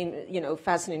that same,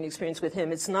 fascinating experience with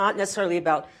him. It's not necessarily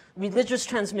about religious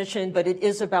transmission, but it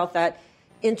is about that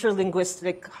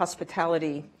interlinguistic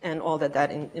hospitality and all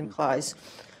that implies.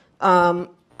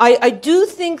 I do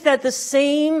think that the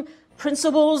same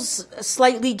principles,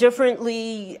 slightly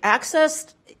differently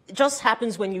accessed, just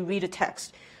happens when you read a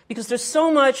text. Because there's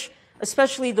so much,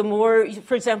 especially the more,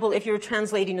 for example, if you're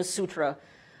translating a sutra,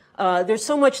 there's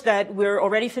so much that we're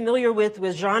already familiar with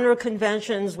genre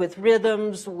conventions, with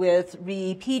rhythms, with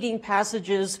repeating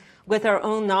passages, with our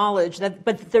own knowledge.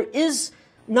 But there is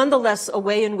nonetheless a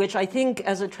way in which I think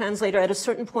as a translator, at a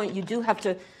certain point, you do have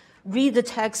to read the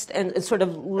text and sort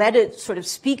of let it sort of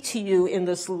speak to you in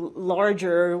this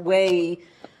larger way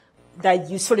that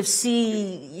you sort of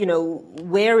see,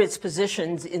 where it's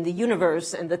positioned in the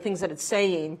universe and the things that it's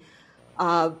saying.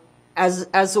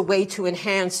 As a way to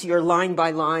enhance your line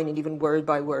by line and even word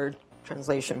by word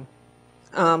translation.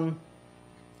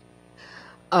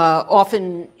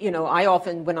 Often,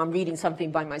 when I'm reading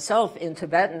something by myself in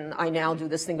Tibetan, I now do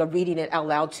this thing of reading it out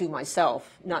loud to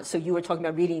myself. So you were talking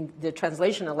about reading the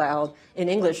translation aloud in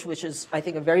English, which is, I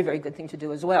think, a very, very good thing to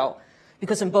do as well.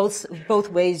 Because in both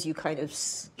ways you kind of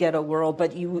get a world,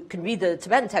 but you can read the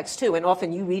Tibetan text too, and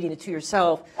often you reading it to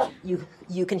yourself,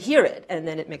 you can hear it, and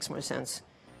then it makes more sense.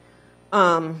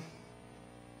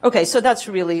 Okay, so that's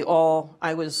really all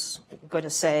I was going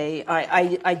to say.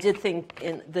 I did think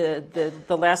in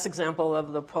the last example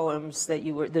of the poems that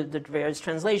you were, the various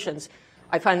translations,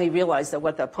 I finally realized that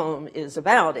what that poem is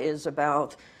about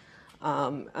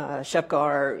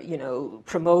Shepgar,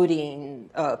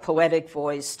 promoting poetic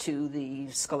voice to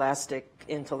the scholastic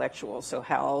intellectual, so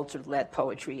how to let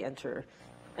poetry enter.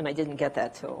 And I didn't get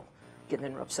that till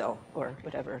Gittin Rupsel or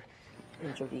whatever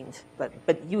intervened, but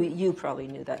you probably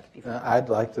knew that before. I'd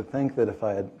like to think that if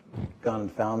I had gone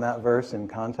and found that verse in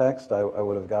context, I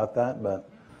would have got that, but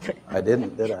I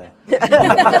didn't, did I?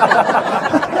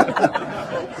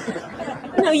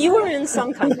 No, you were in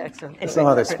some context. Anyway. Some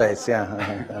other space,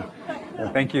 yeah.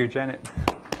 Thank you, Janet.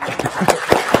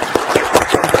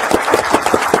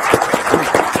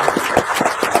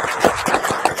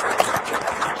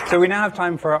 So we now have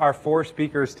time for our 4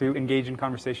 speakers to engage in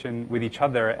conversation with each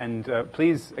other. And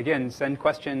please, again, send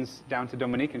questions down to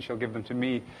Dominique and she'll give them to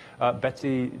me.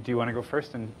 Betsy, do you want to go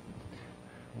first and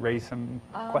raise some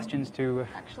questions to...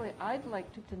 Actually, I'd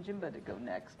like Thupten Jinpa to go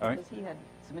next because he had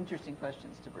some interesting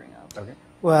questions to bring up. Okay.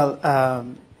 Well,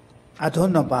 I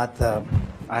don't know, but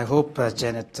I hope,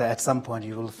 Janet, at some point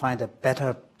you will find a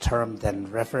better term than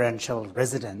referential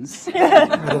residence,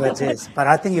 whatever it is. But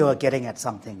I think you are getting at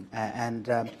something, and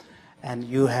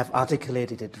you have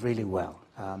articulated it really well.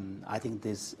 I think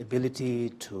this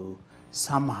ability to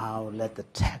somehow let the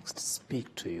text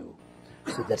speak to you,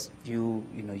 so that you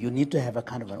need to have a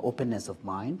kind of an openness of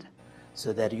mind,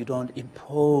 so that you don't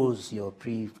impose your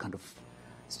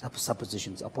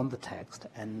suppositions upon the text,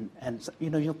 and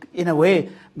you, in a way,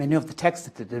 many of the texts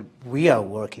that we are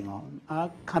working on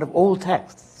are kind of old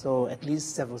texts, so at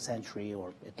least several century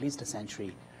or at least a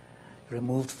century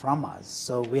removed from us.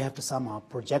 So we have to somehow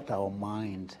project our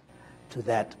mind to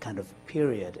that kind of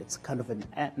period. It's kind of an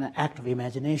act of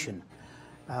imagination.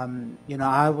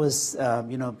 I was,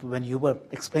 when you were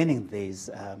explaining these,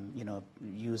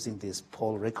 using this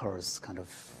Paul Ricoeur's kind of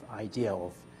idea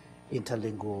of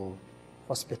interlingual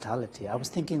hospitality, I was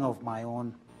thinking of my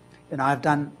own, I've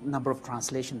done a number of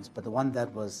translations, but the one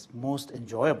that was most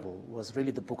enjoyable was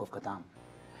really the Book of Kadam.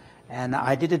 And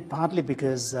I did it partly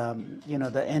because,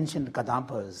 the ancient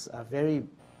Kadampas are very,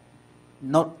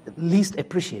 not least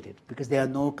appreciated, because there are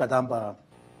no Kadamba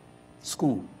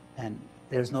school, and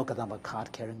there's no Kadamba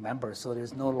card-carrying member, so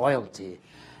there's no loyalty.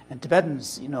 And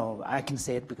Tibetans, I can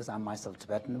say it because I'm myself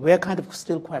Tibetan, we're kind of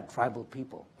still quite tribal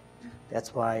people.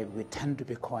 That's why we tend to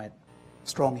be quite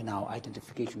strong in our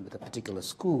identification with a particular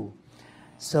school.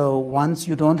 So once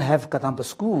you don't have Kadamba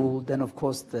school, then of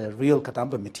course the real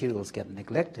Kadamba materials get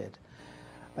neglected.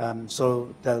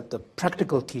 So the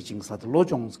practical teachings like the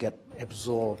Lojongs get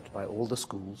absorbed by all the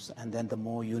schools, and then the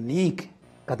more unique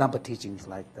Kadamba teachings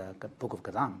like the Book of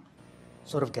Kadam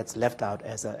sort of gets left out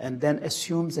and then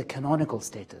assumes a canonical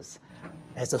status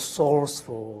as a source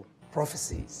for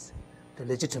prophecies to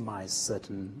legitimize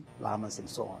certain lamas and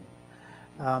so on.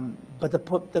 But the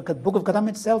Book of Kadam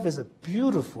itself is a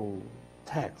beautiful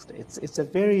text. It's a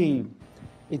very,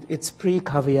 it's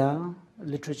pre-Kavya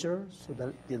literature, so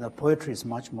that poetry is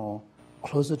much more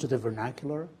closer to the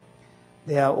vernacular.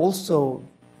 There are also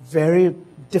very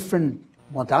different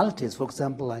modalities. For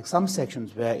example, like some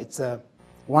sections where it's a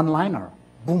one-liner,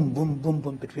 boom, boom, boom,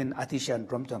 boom, between Atisha and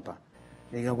Drumtumpa.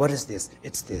 What is this?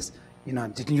 It's this.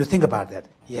 Didn't you think about that?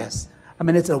 Yes. I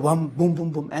mean, it's a one, boom, boom,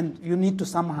 boom, and you need to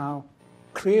somehow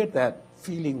create that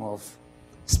feeling of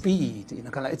speed.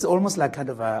 It's almost like kind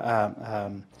of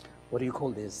a what do you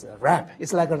call this? A rap.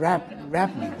 It's like a rap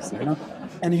music,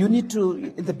 And you need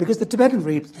to, because the Tibetan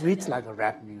reads like a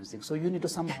rap music, so you need to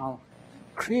somehow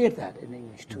create that in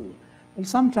English too. And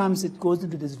sometimes it goes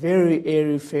into this very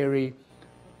airy-fairy,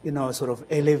 sort of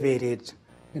elevated,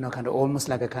 kind of almost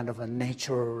like a kind of a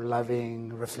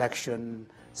nature-loving reflection,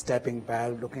 stepping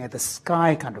back, looking at the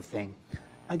sky kind of thing.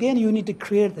 Again, you need to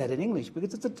create that in English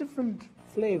because it's a different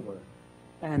flavor.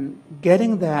 And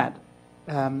getting that,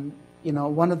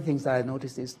 one of the things that I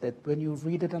noticed is that when you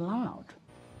read it aloud,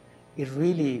 it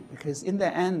really, because in the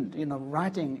end,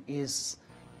 writing is,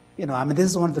 this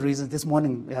is one of the reasons this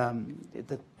morning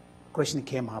the question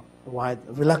came up, why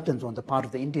reluctance on the part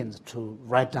of the Indians to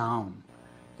write down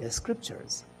their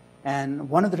scriptures. And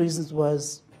one of the reasons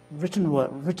was written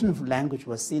language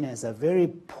was seen as a very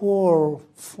poor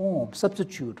form,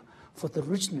 substitute for the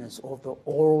richness of the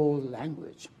oral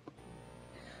language.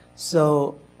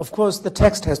 So, of course, the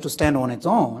text has to stand on its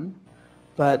own,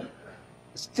 but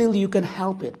still you can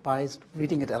help it by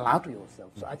reading it aloud to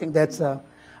yourself. So I think that's,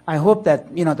 I hope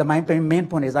that, my main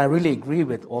point is I really agree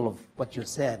with all of what you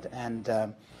said.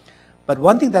 And But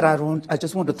one thing that I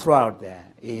just want to throw out there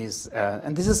is,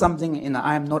 and this is something,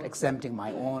 I am not exempting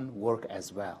my own work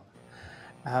as well.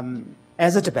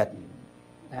 As a Tibetan,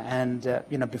 and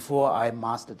before I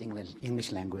mastered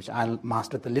English language, I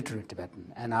mastered the literary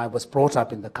Tibetan, and I was brought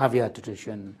up in the Kavya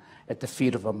tradition at the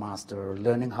feet of a master,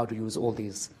 learning how to use all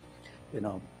these,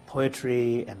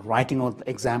 poetry and writing all the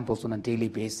examples on a daily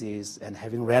basis, and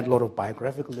having read a lot of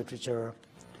biographical literature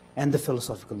and the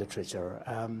philosophical literature.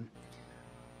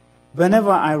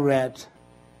 Whenever I read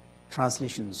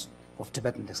translations of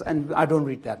Tibetan texts, and I don't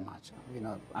read that much,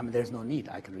 there's no need,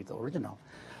 I can read the original.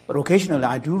 But occasionally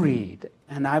I do read,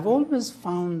 and I've always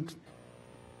found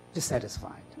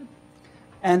dissatisfied.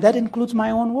 And that includes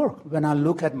my own work. When I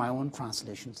look at my own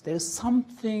translations, there's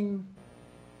something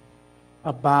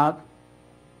about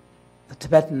the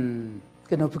Tibetan,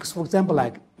 because for example,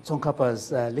 like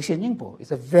Tsongkhapa's Lishe Nyingpo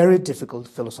is a very difficult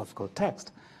philosophical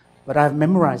text, but I've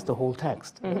memorized the whole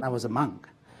text when I was a monk.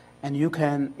 And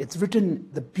it's written,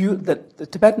 the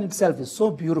Tibetan itself is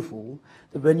so beautiful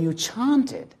that when you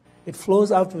chant it, it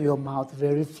flows out of your mouth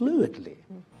very fluidly.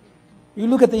 You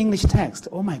look at the English text,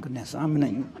 oh my goodness,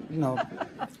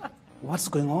 what's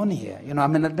going on here?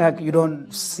 You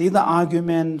don't see the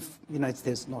argument,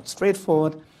 it's not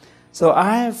straightforward. So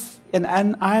I've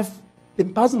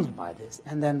been puzzled by this.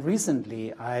 And then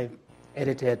recently I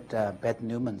edited Beth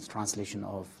Newman's translation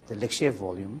of the Lekshe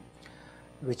volume,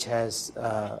 which has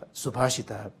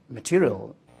Subhashita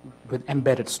material with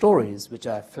embedded stories, which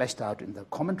are fleshed out in the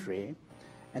commentary.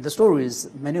 And the stories,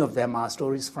 many of them are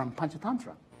stories from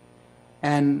Panchatantra.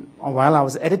 And while I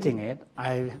was editing it,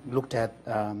 I looked at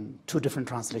 2 different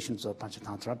translations of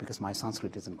Panchatantra because my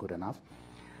Sanskrit isn't good enough.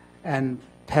 And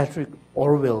Patrick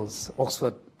Orwell's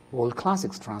Oxford World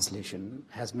Classics translation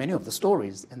has many of the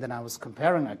stories. And then I was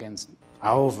comparing against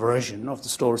our version of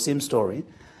the same story.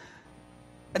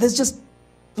 And it's just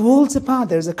worlds apart.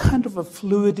 There's a kind of a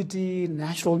fluidity,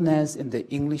 naturalness in the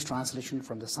English translation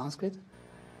from the Sanskrit.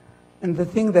 And the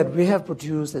thing that we have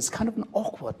produced is kind of an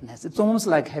awkwardness. It's almost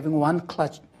like having one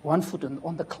foot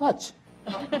on the clutch.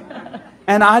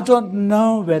 And I don't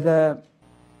know whether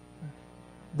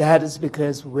that is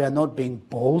because we are not being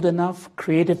bold enough,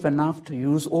 creative enough to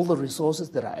use all the resources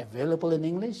that are available in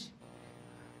English,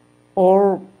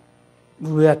 or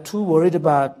we are too worried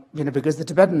about, because the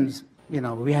Tibetans,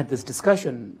 we had this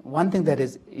discussion. One thing that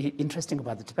is interesting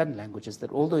about the Tibetan language is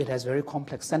that although it has very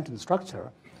complex sentence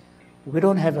structure, we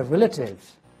don't have a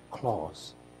relative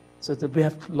clause. So that we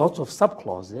have lots of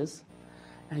subclauses,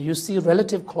 and you see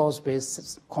relative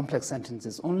clause-based complex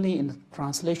sentences only in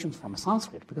translations from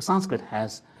Sanskrit, because Sanskrit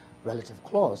has relative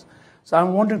clause. So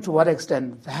I'm wondering to what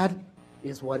extent that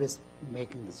is what is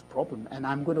making this problem, and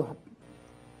I'm going to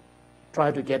try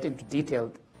to get into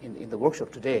detail in the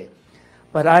workshop today.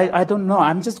 But I don't know.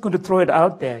 I'm just going to throw it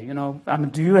out there.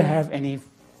 Do you have any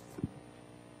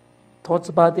thoughts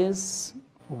about this?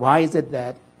 Why is it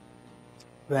that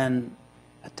when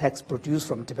a text produced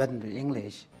from Tibetan to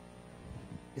English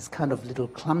is kind of a little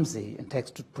clumsy, and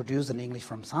text produced in English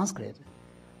from Sanskrit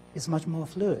is much more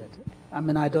fluid?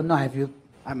 I don't know. Have you?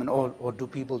 Or do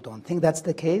people don't think that's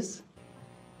the case?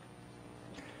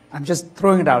 I'm just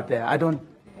throwing it out there. I don't.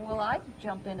 Well, I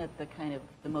jump in at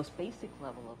the most basic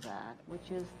level of that,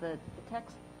 which is that the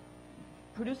text,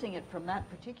 producing it from that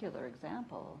particular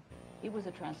example, it was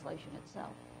a translation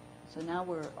itself. So now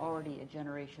we're already a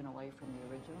generation away from the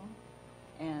original,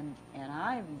 and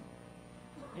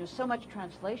so much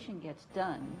translation gets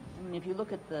done. If you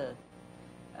look at the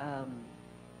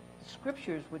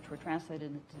scriptures which were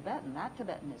translated into Tibetan, that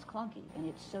Tibetan is clunky, and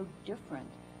it's so different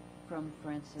from,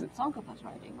 for instance, Tsongkhapa's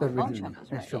writing or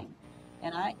Longchenpa's writing. Sure.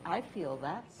 And I feel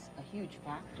that's a huge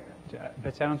factor.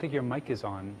 Betsy, I don't think your mic is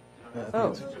on.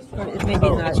 Maybe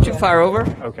not. It's too far over?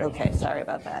 Okay. Okay, sorry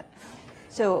about that.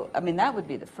 So, that would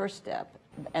be the first step.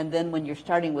 And then when you're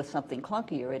starting with something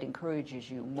clunkier, it encourages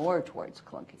you more towards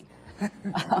clunky.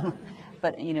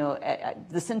 But,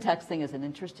 the syntax thing is an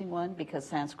interesting one because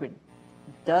Sanskrit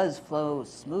does flow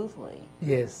smoothly.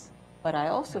 Yes. But I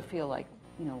also feel like,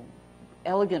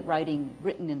 elegant writing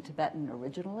written in Tibetan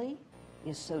originally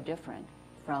is so different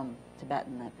from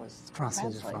Tibetan that was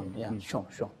translated from. Yeah,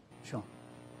 sure.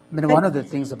 One of the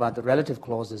things about the relative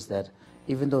clause is that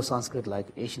even though Sanskrit, like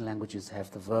Asian languages, have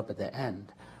the verb at the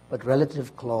end, but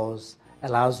relative clause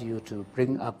allows you to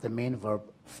bring up the main verb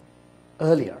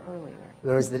earlier.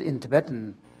 Whereas in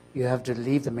Tibetan, you have to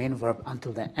leave the main verb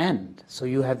until the end. So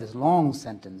you have this long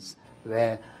sentence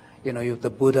where, you have the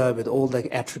Buddha with all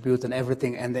the attributes and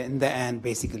everything, and then in the end,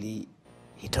 basically,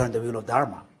 he turned the wheel of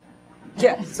Dharma.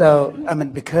 Yeah. So,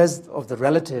 because of the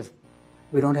relative,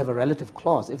 we don't have a relative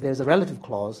clause. If there's a relative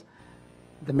clause,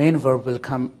 the main verb will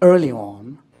come early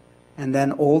on, and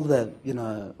then all the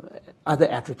other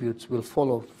attributes will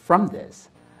follow from this.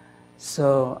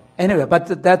 So anyway,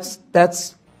 but that's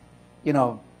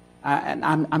and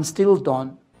I'm still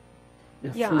don't.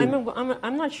 Yeah,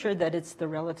 I'm not sure that it's the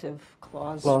relative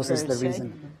clause. Clause is per the se.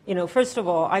 reason. First of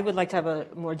all, I would like to have a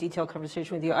more detailed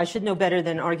conversation with you. I should know better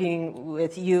than arguing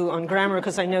with you on grammar,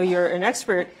 because I know you're an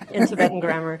expert in Tibetan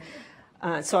grammar.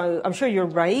 So I'm sure you're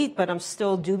right, but I'm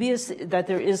still dubious that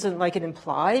there isn't like an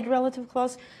implied relative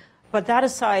clause. But that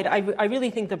aside, I really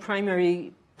think the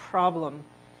primary problem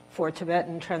for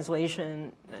Tibetan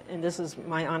translation, and this is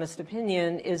my honest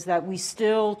opinion, is that we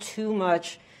still too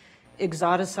much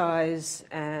exoticize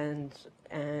and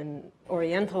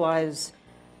orientalize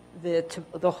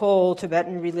the whole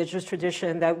Tibetan religious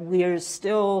tradition, that we're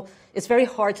still, it's very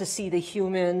hard to see the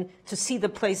human, to see the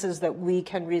places that we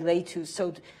can relate to,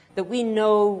 so that we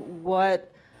know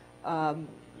what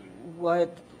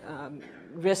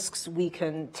risks we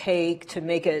can take to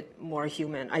make it more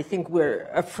human. I think we're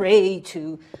afraid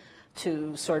to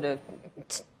sort of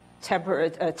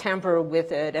tamper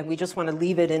with it, and we just want to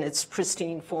leave it in its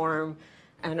pristine form,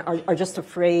 and are just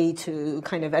afraid to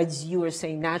kind of, as you were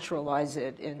saying, naturalize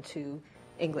it into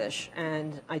English.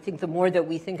 And I think the more that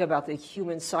we think about the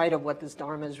human side of what this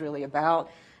Dharma is really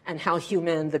about, and how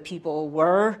human the people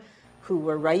were who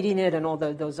were writing it, and all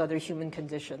those other human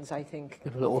conditions, I think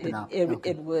it will open up.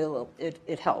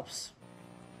 It helps.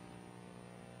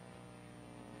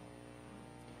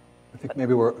 I think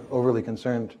maybe we're overly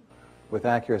concerned with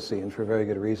accuracy, and for very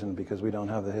good reason, because we don't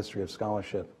have the history of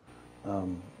scholarship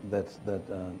that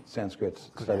Sanskrit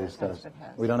studies does.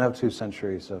 We don't have 2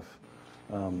 centuries of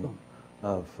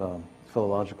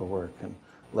philological work and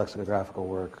lexicographical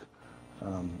work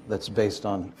that's based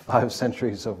on 5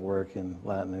 centuries of work in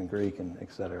Latin and Greek and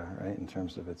et cetera, right, in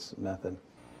terms of its method.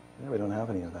 Yeah, we don't have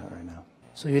any of that right now.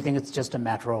 So you think it's just a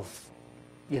matter of,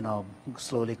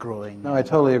 slowly growing? No, I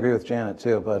totally agree with Janet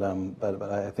too, but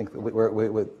I think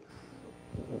that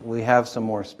we have some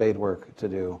more spade work to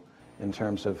do in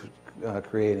terms of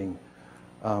creating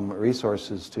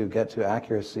resources to get to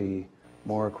accuracy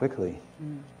more quickly.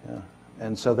 Yeah.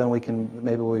 And so then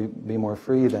maybe we be more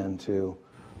free then to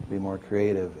be more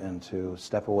creative and to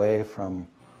step away from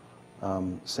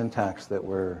syntax that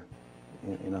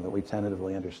that we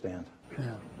tentatively understand.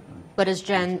 Yeah. But as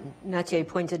Jan Natye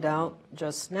pointed out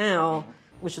just now,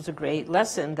 which is a great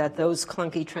lesson, that those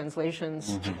clunky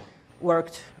translations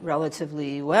worked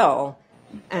relatively well.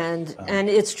 And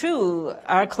it's true,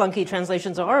 our clunky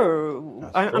translations are,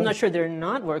 I'm not sure they're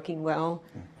not working well,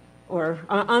 or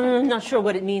I'm not sure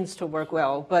what it means to work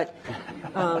well, but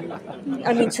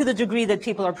I mean, to the degree that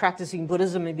people are practicing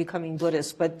Buddhism and becoming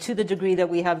Buddhists, but to the degree that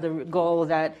we have the goal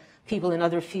that people in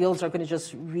other fields are going to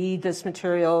just read this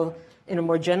material in a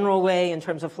more general way in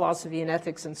terms of philosophy and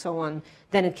ethics and so on,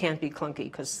 then it can't be clunky,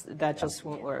 because that just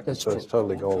won't work. That's so true. It's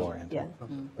totally goal-oriented. Yeah.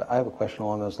 I have a question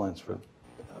along those lines for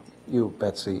you,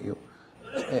 Betsy.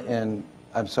 And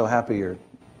I'm so happy you're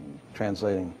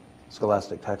translating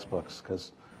scholastic textbooks,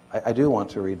 because I do want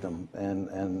to read them,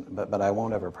 but I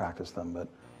won't ever practice them, but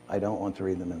I don't want to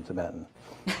read them in Tibetan.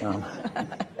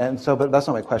 But that's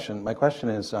not my question. My question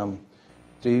is, are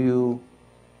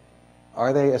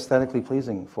they aesthetically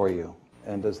pleasing for you?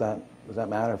 And does that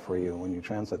matter for you when you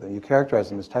translate them? You characterize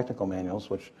them as technical manuals,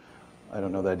 which I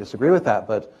don't know that I disagree with that,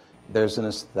 but there's an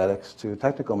aesthetics to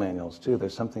technical manuals too.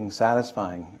 There's something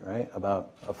satisfying, right,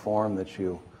 about a form that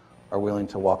you are willing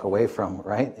to walk away from,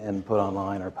 right, and put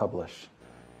online or publish.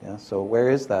 Yeah. So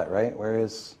where is that, right? Where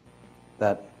is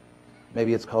that?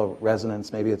 Maybe it's called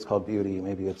resonance, maybe it's called beauty,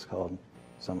 maybe it's called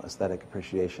some aesthetic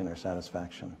appreciation or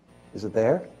satisfaction. Is it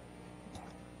there?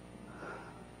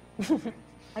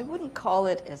 I wouldn't call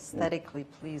it aesthetically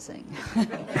pleasing.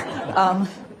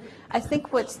 I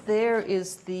think what's there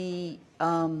is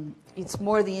it's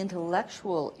more the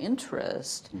intellectual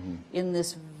interest in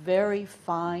this very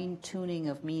fine tuning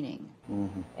of meaning.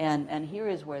 And here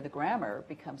is where the grammar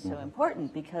becomes so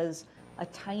important, because a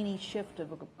tiny shift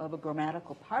of a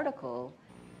grammatical particle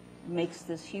makes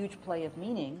this huge play of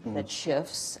meaning that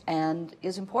shifts and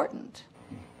is important.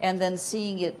 And then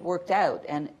seeing it worked out,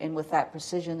 and with that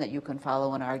precision that you can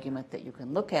follow an argument, that you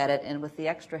can look at it, and with the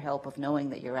extra help of knowing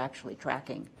that you're actually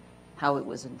tracking how it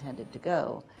was intended to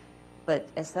go. But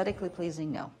aesthetically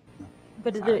pleasing, no.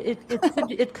 But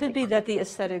it could be that the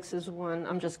aesthetics is one,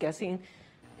 I'm just guessing,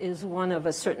 is one of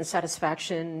a certain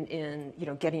satisfaction in,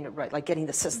 getting it right, like getting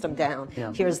the system down.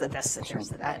 Yeah. Here's the this and here's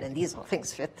the that, and these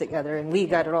things fit together, and we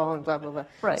got it all, and blah blah blah.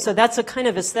 Right. So that's a kind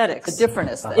of aesthetics. A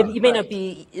different aesthetic. It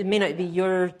may not be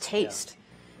your taste.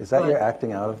 Is that your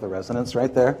acting out of the resonance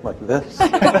right there, like this?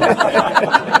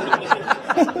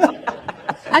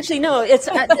 Actually, no, it's...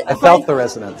 I felt the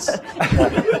resonance.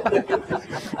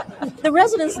 The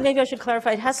resonance, maybe I should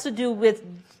clarify, it has to do with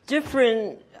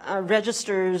different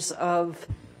registers of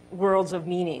worlds of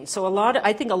meaning. So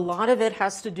I think a lot of it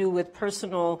has to do with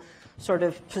personal sort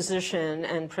of position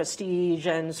and prestige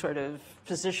and sort of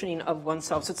positioning of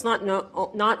oneself. So it's not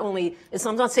only,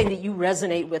 I'm not saying that you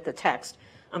resonate with the text.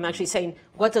 I'm actually saying,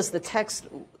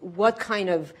 what kind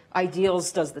of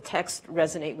ideals does the text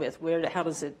resonate with? How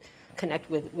does it connect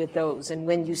with those? And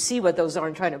when you see what those are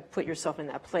and try to put yourself in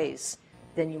that place,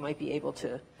 then you might be able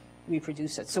to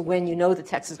reproduce it. So when you know the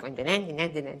text is going,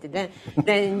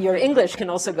 then your English can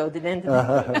also go.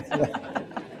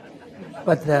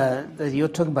 But you're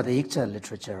talking about the Ikcha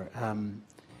literature.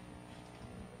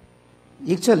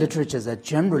 Ikcha literatures are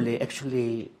generally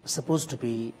actually supposed to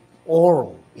be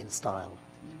oral in style,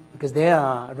 because they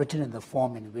are written in the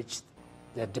form in which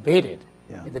they're debated,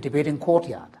 in the debating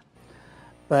courtyard.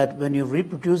 But when you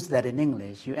reproduce that in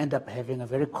English, you end up having a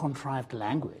very contrived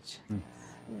language.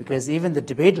 Because even the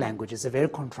debate language is a very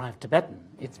contrived Tibetan.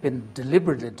 It's been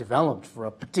deliberately developed for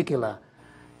a particular,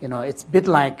 it's a bit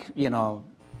like,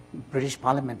 British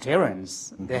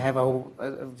parliamentarians. They have a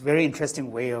very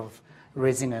interesting way of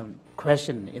raising a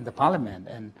question in the parliament,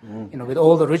 and with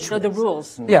all the rituals. So the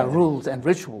rules. Yeah, rules and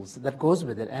rituals that goes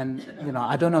with it. And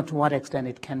I don't know to what extent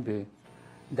it can be,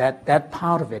 that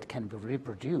part of it can be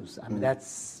reproduced. I mean,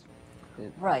 that's...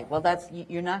 Right. Well,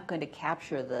 you're not going to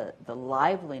capture the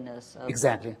liveliness of,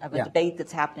 exactly. of a debate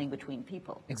that's happening between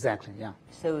people. Exactly, yeah.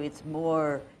 So it's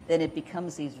more, then it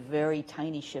becomes these very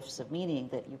tiny shifts of meaning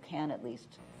that you can at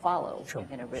least follow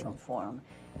in a written form.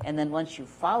 And then once you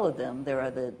follow them, there are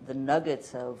the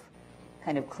nuggets of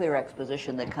kind of clear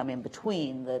exposition that come in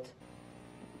between that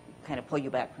kind of pull you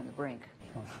back from the brink.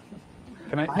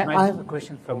 I have a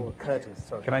question for Kurtis.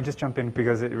 Sorry. Can I just jump in,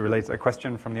 because it relates a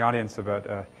question from the audience about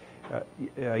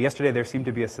yesterday there seemed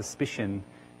to be a suspicion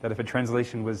that if a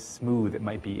translation was smooth, it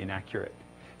might be inaccurate.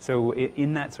 So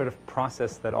in that sort of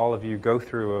process that all of you go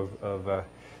through of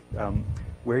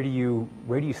where do you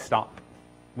stop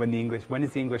when is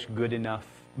the English good enough?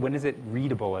 When is it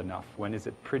readable enough? When is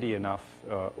it pretty enough?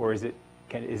 Or is it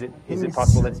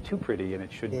possible that it's too pretty and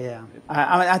it should? Yeah,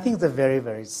 I think it's a very,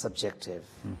 very subjective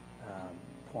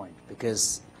point,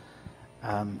 because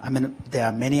there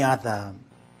are many other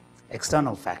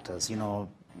external factors.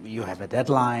 You have a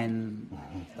deadline,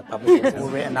 the publisher has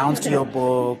already announced your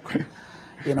book.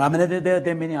 There are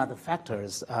many other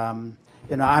factors.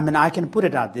 I can put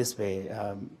it out this way.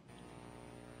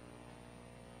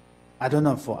 I don't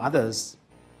know for others,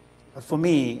 but for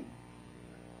me,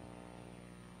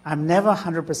 I'm never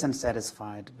 100%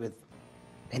 satisfied with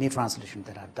any translation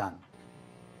that I've done.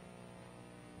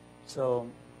 So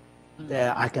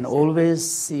I can always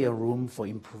see a room for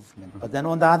improvement. But then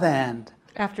on the other hand,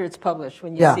 after it's published,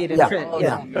 when you see it in print.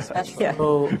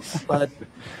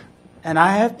 And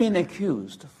I have been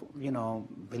accused,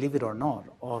 believe it or not,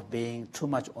 of being too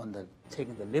much on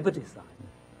taking the liberty side.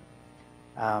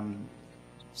 And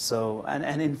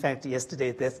in fact,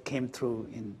 yesterday that came through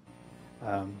in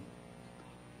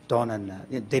Dawn and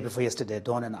the day before yesterday,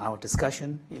 Dawn and our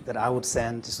discussion that I would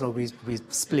send. So we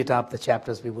split up the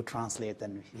chapters we would translate,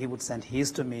 and he would send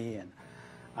his to me, and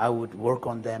I would work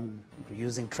on them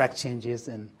using track changes,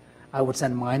 and I would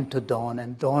send mine to Dawn,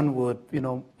 and Dawn would,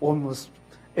 almost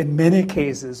in many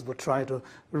cases would try to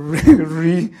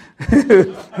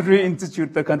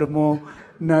reinstitute the kind of more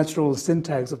natural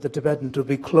syntax of the Tibetan to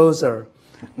be closer.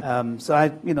 So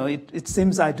it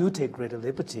seems I do take greater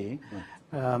liberty.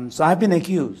 So I've been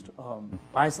accused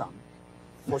by some,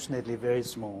 fortunately very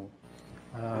small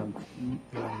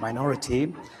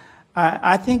minority.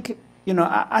 I think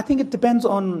it depends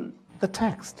on the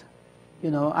text.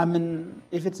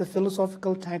 If it's a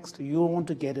philosophical text, you want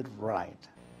to get it right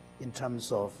in terms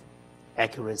of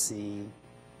accuracy,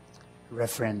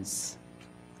 reference,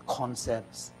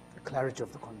 concepts, the clarity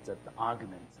of the concept, the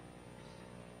arguments.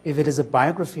 If it is a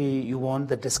biography, you want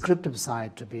the descriptive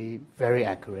side to be very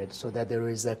accurate so that there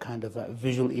is a kind of a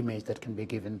visual image that can be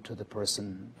given to the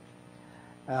person.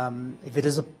 If it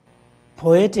is a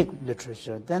poetic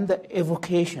literature, then the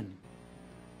evocation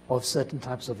of certain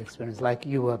types of experience, like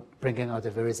you were bringing out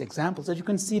the various examples, that you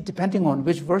can see depending on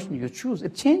which version you choose,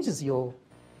 it changes your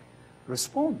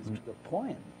response to the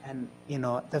poem. And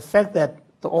the fact that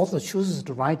the author chooses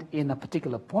to write in a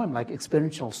particular poem, like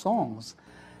experiential songs,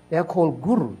 they are called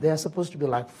guru. They are supposed to be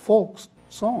like folk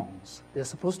songs. They're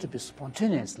supposed to be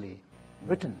spontaneously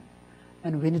written.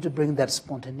 And we need to bring that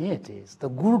spontaneity. The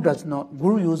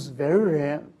guru uses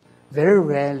very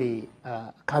rarely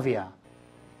kavya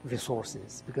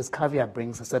resources, because kavya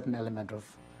brings a certain element of,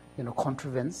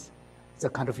 contrivance, It's a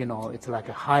kind of, it's like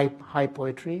a high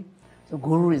poetry. So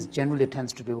guru generally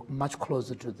tends to be much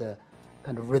closer to the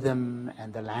kind of rhythm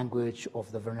and the language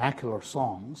of the vernacular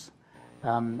songs.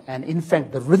 And in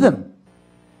fact, the rhythm,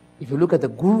 if you look at the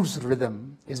guru's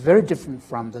rhythm, is very different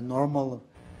from the normal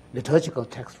liturgical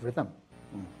text rhythm.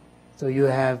 So you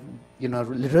have,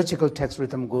 liturgical text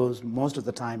rhythm goes most of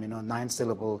the time,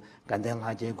 9-syllable.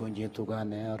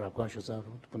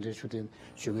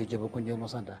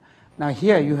 Now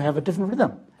here you have a different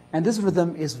rhythm. And this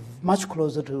rhythm is much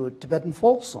closer to Tibetan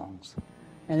folk songs.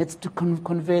 And it's to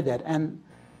convey that. And,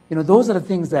 those are the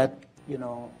things that,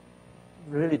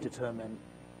 really determine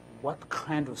what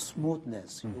kind of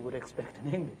smoothness you would expect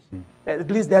in English. At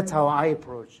least that's how I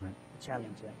approach the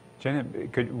challenge. Yeah.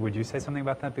 Janet, would you say something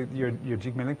about that? Your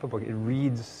Jigme Lingpa book, it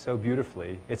reads so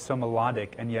beautifully. It's so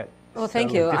melodic, and yet well,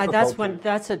 thank you.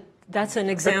 That's an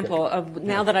example of,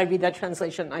 now that I read that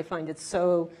translation, I find it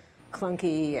so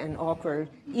clunky and awkward.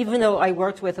 Even though I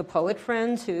worked with a poet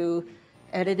friend who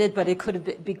edited, but it could have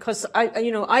been, because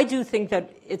I do think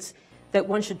that that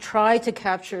one should try to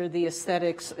capture the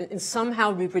aesthetics and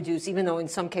somehow reproduce, even though in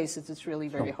some cases it's really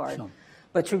very hard. Sure.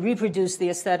 But to reproduce the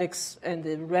aesthetics and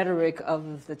the rhetoric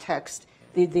of the text,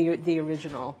 the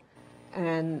original,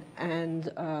 and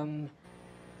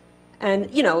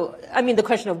the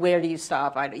question of where do you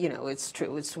stop? It's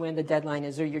true. It's when the deadline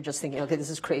is, or you're just thinking, okay, this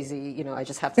is crazy. I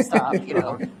just have to stop.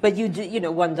 But you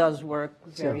do. One does work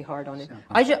very hard on it.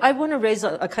 Sure. I want to raise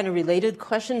a kind of related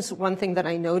questions. One thing that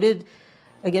I noted,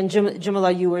 again,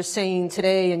 Jimala, you were saying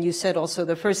today, and you said also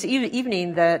the first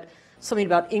evening that something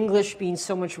about English being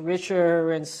so much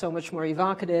richer and so much more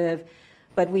evocative.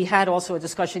 But we had also a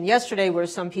discussion yesterday where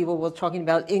some people were talking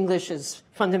about English is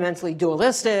fundamentally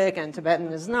dualistic and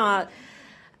Tibetan is not.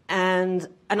 And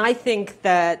I think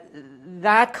that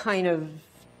kind of,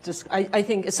 I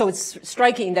think, so it's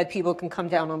striking that people can come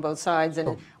down on both sides,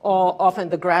 and often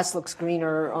the grass looks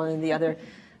greener on the other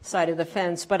side of the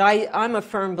fence. But I'm a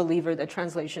firm believer that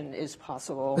translation is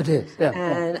possible. It is, yeah.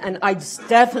 And I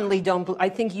definitely don't, I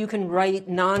think you can write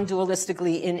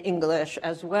non-dualistically in English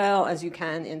as well as you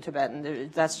can in Tibetan.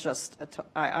 That's just,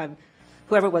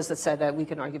 whoever it was that said that, we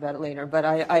can argue about it later, but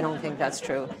I don't think that's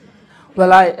true.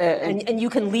 Well, and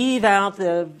you can leave out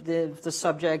the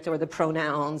subject or the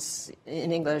pronouns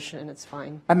in English, and it's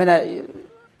fine. I mean,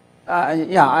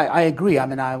 I agree. I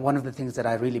mean, one of the things that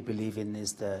I really believe in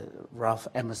is the Ralph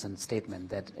Emerson statement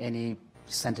that any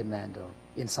sentiment or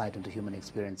insight into human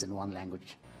experience in one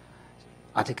language,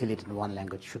 articulated in one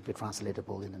language, should be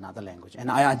translatable in another language. And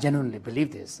I genuinely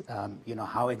believe this.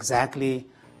 How exactly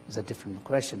is a different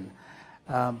question.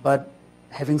 But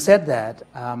having said that,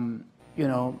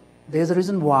 there's a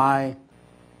reason why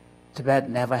Tibet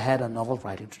never had a novel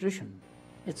writing tradition.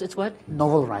 It's what?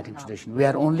 Novel writing tradition. We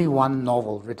had only one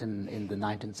novel written in the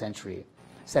 19th century,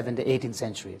 18th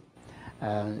century.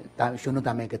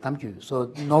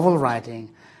 So novel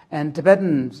writing. And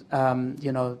Tibetans,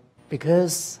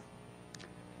 because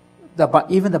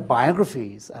even the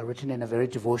biographies are written in a very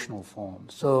devotional form.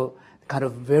 So kind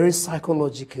of very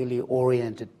psychologically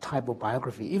oriented type of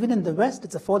biography. Even in the West,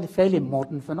 it's a fairly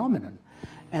modern phenomenon.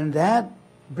 And that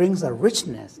brings a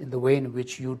richness in the way in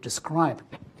which you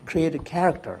create a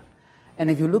character. And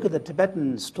if you look at the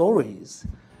Tibetan stories,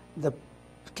 the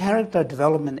character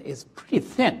development is pretty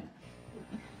thin.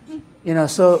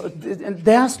 So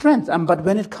there are strengths. But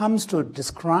when it comes to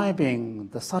describing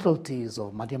the subtleties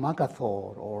of Madhyamaka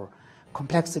thought or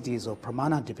complexities of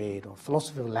pramana debate or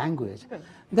philosophy of language,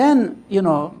 then,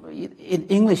 in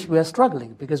English we are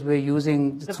struggling because we're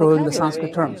throwing the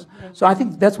Sanskrit terms. So I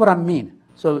think that's what I mean.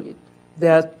 So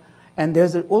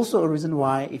there's also a reason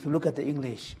why, if you look at the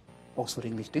Oxford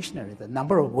English Dictionary, the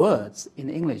number of words in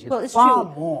English is far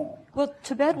more. Well,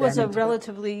 Tibet was a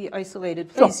relatively isolated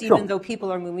place, even though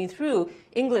people are moving through.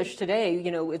 English today,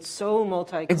 it's so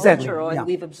multicultural, and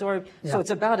we've absorbed, so it's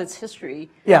about its history.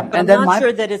 Yeah, but I'm not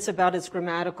sure that it's about its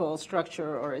grammatical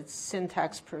structure or its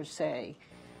syntax per se.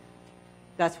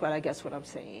 That's what I'm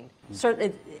saying.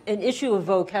 Certainly, an issue of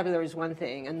vocabulary is one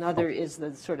thing. Another is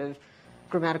the sort of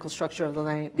grammatical structure of the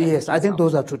language. Yes, I think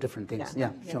those are two different things.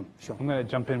 Yeah. Sure. I'm going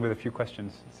to jump in with a few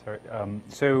questions. Sorry.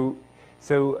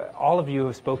 So all of you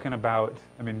have spoken about,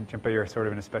 Jinpa, you're sort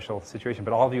of in a special situation,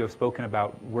 but all of you have spoken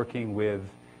about working with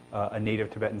a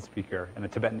native Tibetan speaker and a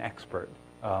Tibetan expert.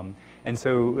 And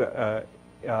so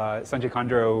Sanjay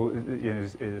Khandro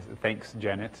thanks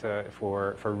Janet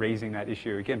for raising that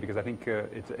issue again, because I think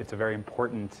it's a very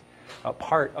important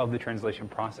part of the translation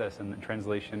process and the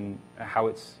translation, how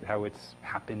it's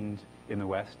happened in the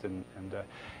West,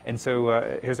 and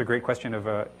so here's a great question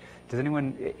of does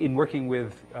anyone, in working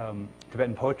with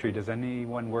Tibetan poetry, does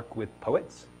anyone work with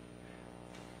poets?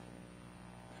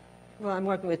 Well, I'm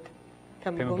working with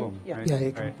Pema Pema Bum. Bum, Yeah. right? Yeah, Right.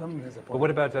 it can come as a But what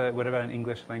about an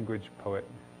English language poet?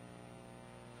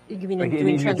 You mean Like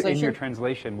doing in translation? your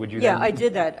translation, would you? Yeah, then, I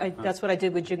did that. That's what I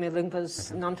did with Jigme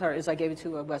Lingpa's Namtar, is I gave it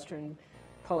to a Western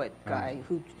poet guy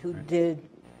who did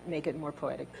make it more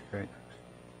poetic. Right.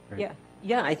 Right. Yeah,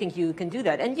 yeah, I think you can do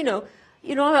that. And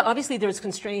obviously there's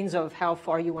constraints of how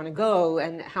far you want to go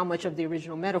and how much of the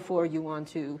original metaphor you want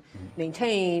to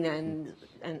maintain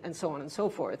and so on and so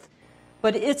forth.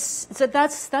 But that's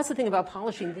the thing about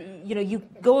polishing. You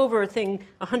go over a thing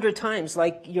 100 times,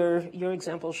 like your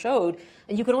example showed,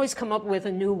 and you can always come up with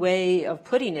a new way of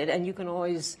putting it, and you can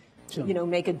always,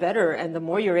 make it better. And the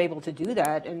more you're able to do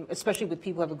that, and especially with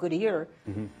people who have a good ear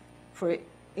for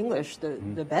English,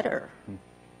 the better.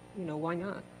 Why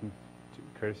not?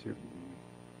 Curtis, you.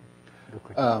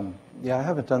 Yeah, I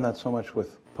haven't done that so much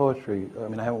with poetry. I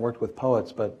mean, I haven't worked with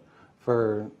poets, but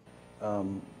for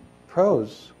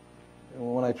prose,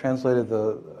 when I translated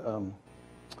the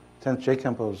 10th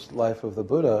J-Kempo's Life of the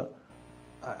Buddha,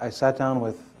 I sat down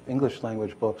with English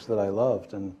language books that I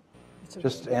loved and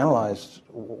just analyzed,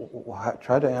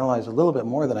 tried to analyze a little bit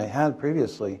more than I had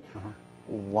previously,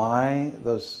 why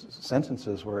those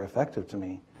sentences were effective to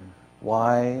me,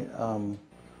 why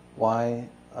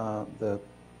the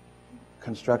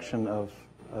construction of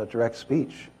direct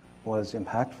speech was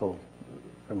impactful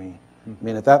for me. I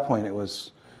mean, at that point, it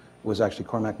was actually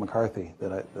Cormac McCarthy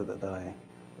that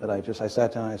I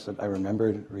sat down. I said I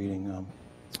remembered reading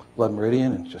Blood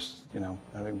Meridian and just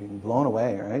having been blown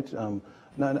away. Right,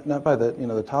 not by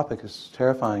the topic is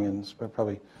terrifying and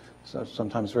probably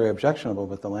sometimes very objectionable,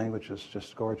 but the language is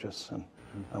just gorgeous, and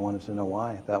I wanted to know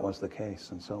why that was the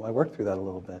case, and so I worked through that a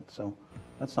little bit. So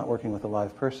that's not working with a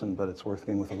live person, but it's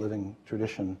working with a living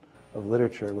tradition of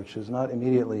literature, which is not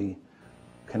immediately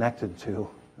connected to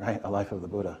a life of the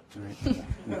Buddha. Right.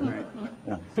 Right.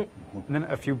 Yeah. And then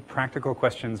a few practical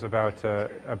questions about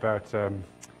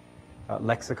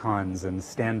lexicons and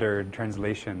standard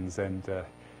translations, and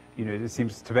it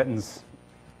seems Tibetans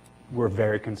were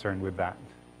very concerned with that,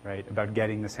 right? About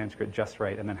getting the Sanskrit just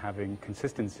right and then having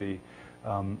consistency.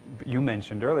 You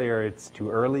mentioned earlier it's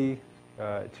too early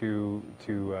to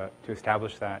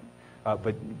establish that,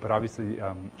 but obviously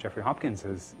Jeffrey Hopkins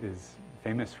is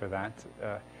famous for that.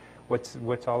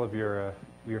 What's all of your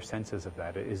senses of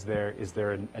that? Is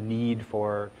there a need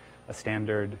for a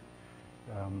standard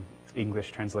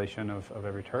English translation of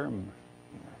every term?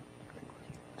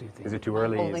 Is it too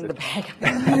early? Holding the bag.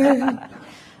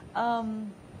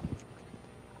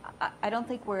 I don't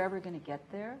think we're ever going to get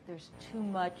there. There's too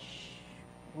much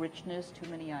richness, too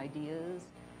many ideas.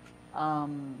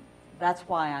 That's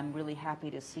why I'm really happy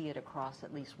to see it across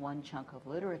at least one chunk of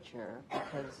literature,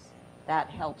 because that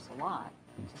helps a lot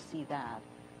to see that.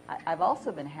 I've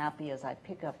also been happy as I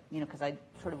pick up, because I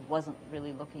sort of wasn't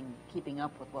really keeping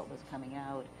up with what was coming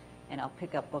out, and I'll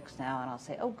pick up books now and I'll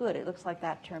say, oh good, it looks like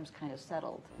that term's kind of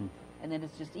settled. And then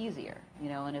it's just easier,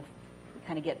 and if we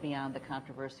kind of get beyond the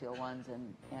controversial ones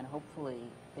and hopefully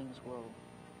things will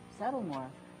settle more.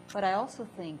 But I also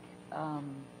think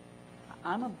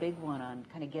I'm a big one on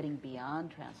kind of getting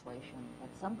beyond translation at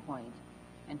some point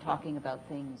and talking about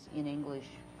things in English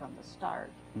from the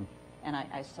start. And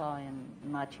I saw in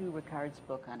Mathieu Ricard's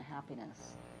book on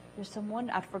happiness, there's some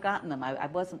I've forgotten them. I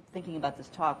wasn't thinking about this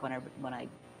talk when I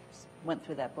went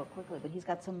through that book quickly, but he's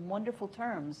got some wonderful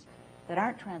terms that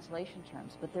aren't translation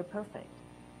terms, but they're perfect.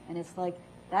 And it's like,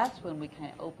 that's when we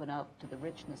kind of open up to the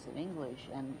richness of English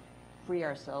and free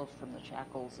ourselves from the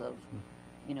shackles of,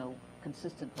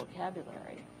 consistent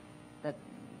vocabulary. That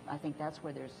I think that's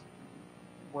where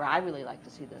I really like to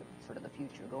see the sort of the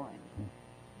future going.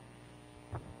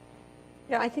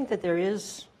 Yeah, I think that there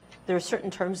are certain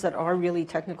terms that are really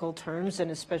technical terms, and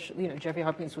especially, Jeffrey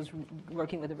Hopkins was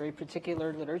working with a very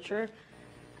particular literature,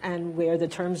 and where the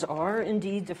terms are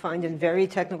indeed defined in very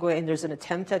technical way, and there's an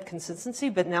attempt at consistency.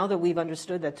 But now that we've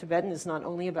understood that Tibetan is not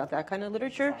only about that kind of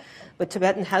literature, but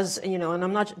Tibetan has, and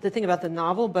I'm not the thing about the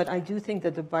novel, but I do think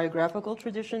that the biographical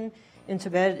tradition in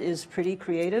Tibet is pretty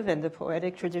creative, and the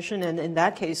poetic tradition, and in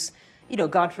that case,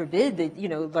 God forbid that,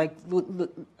 like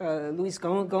Luis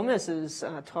Gomez's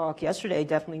talk yesterday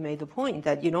definitely made the point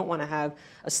that you don't want to have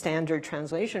a standard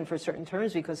translation for certain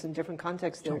terms, because in different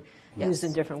contexts they're used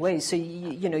in different ways. So,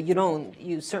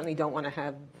 you certainly don't want to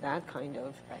have that kind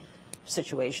of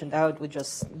situation. That would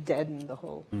just deaden the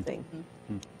whole thing.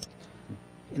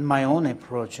 In my own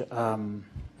approach,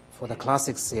 for the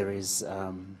classic series,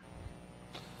 I'm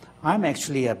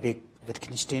actually a big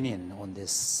Wittgensteinian on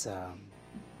this.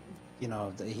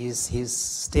 His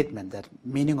statement that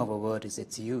meaning of a word is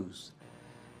its use.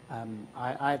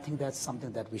 I think that's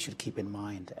something that we should keep in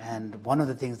mind. And one of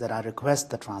the things that I request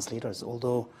the translators,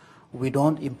 although we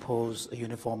don't impose a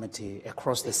uniformity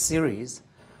across the series,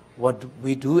 what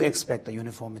we do expect a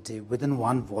uniformity within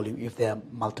one volume if there are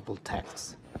multiple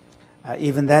texts.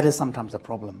 Even that is sometimes a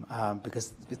problem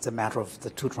because it's a matter of the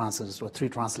 2 translators or 3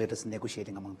 translators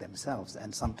negotiating among themselves,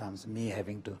 and sometimes me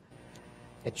having to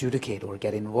adjudicate or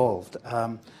get involved.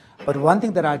 But one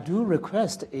thing that I do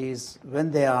request is when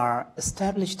there are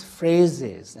established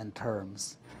phrases and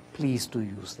terms, please do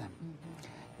use them.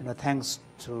 You know, thanks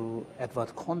to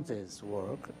Edward Conte's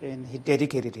work, and he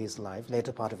dedicated his life,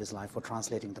 later part of his life, for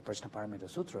translating the Prajnaparamita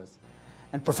Sutras.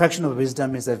 And perfection of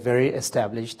wisdom is a very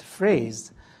established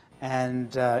phrase.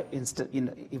 And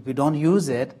if we don't use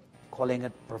it, calling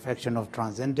it perfection of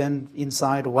transcendent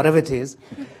insight or whatever it is,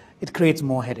 it creates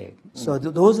more headache. So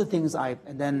those are things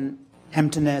and then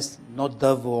emptiness, not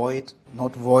the void,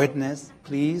 not voidness,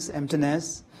 please,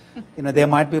 emptiness. You know, there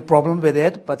might be a problem with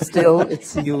it, but still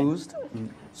it's used.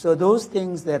 So those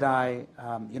things that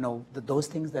those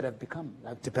things that have become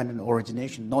like dependent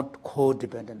origination, not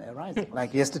codependent arising.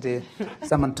 Like yesterday,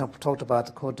 someone talked about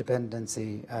the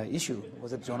codependency issue.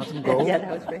 Was it Jonathan Gold? Yeah,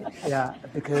 that was great. Yeah,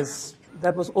 because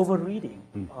that was over-reading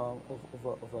of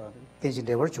Tenzin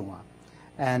Dewarchungwa.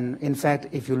 And in fact,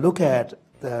 if you look at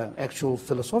the actual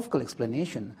philosophical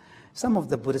explanation, some of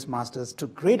the Buddhist masters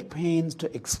took great pains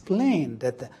to explain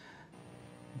that the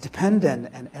dependent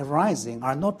and arising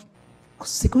are not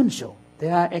sequential. They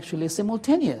are actually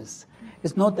simultaneous.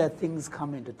 It's not that things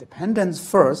come into dependence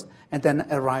first and then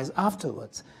arise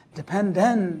afterwards.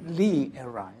 Dependently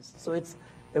arise. So it's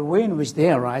the way in which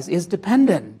they arise is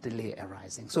dependently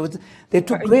arising. So they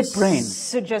took great pains.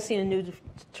 Suggesting a new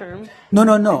term?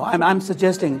 No. I'm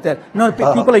suggesting that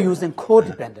people are using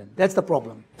codependent. That's the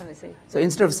problem. Oh, I see. So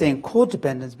instead of saying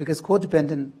codependence, because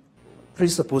codependent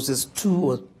presupposes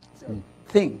 2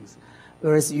 things,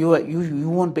 whereas you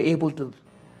won't be able to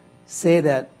say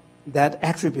that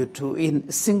attribute to in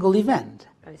a single event.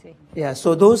 I see. Yeah.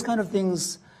 So those kind of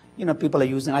things, people are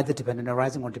using either dependent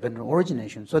arising or dependent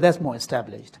origination. So that's more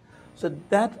established. So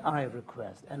that I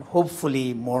request, and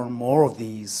hopefully more and more of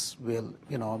these will,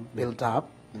 build up.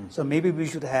 So maybe we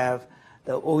should have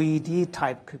the OED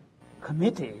type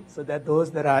committee, so that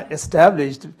those that are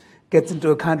established gets into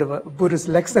a kind of a Buddhist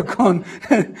lexicon.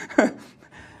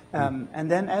 And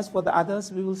then as for the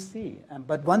others, we will see.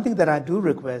 But one thing that I do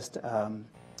request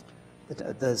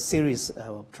the series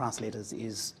translators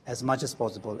is, as much as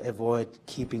possible, avoid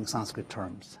keeping Sanskrit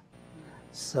terms.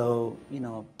 So,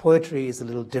 poetry is a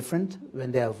little different.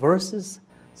 When there are verses,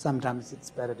 sometimes it's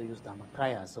better to use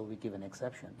Dhammakaya, so we give an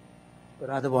exception. But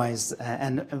otherwise,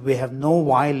 and we have no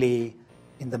Wiley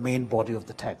in the main body of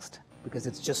the text, because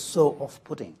it's just so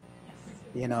off-putting.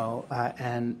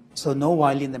 And so no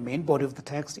Wiley in the main body of the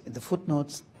text, in the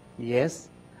footnotes, yes.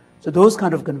 So those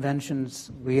kind of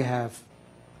conventions we have,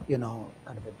 kind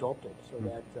of adopted. So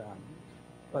that,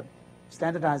 but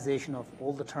standardization of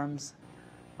all the terms,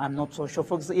 I'm not so sure.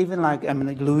 For example,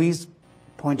 even Louise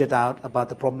pointed out about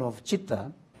the problem of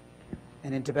chitta,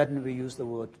 and in Tibetan we use the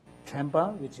word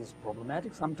trempa, which is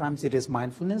problematic. Sometimes it is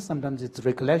mindfulness, sometimes it's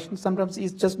recollection, sometimes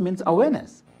it just means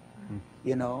awareness.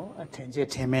 Tenje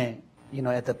teme,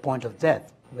 at the point of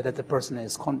death, whether the person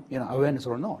is awareness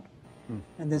or not.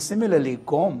 And then similarly,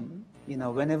 gom,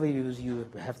 whenever you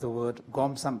have the word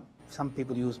gom, some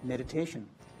people use meditation.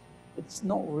 It's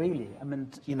not really.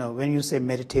 When you say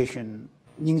meditation,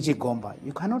 nyingji gomba,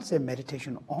 you cannot say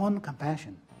meditation on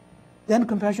compassion. Then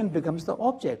compassion becomes the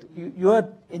object. You are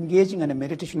engaging in a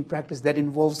meditation practice that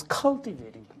involves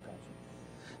cultivating compassion.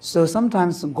 So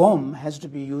sometimes gom has to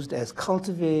be used as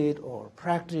cultivate or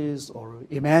practice or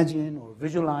imagine or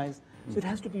visualize. So it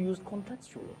has to be used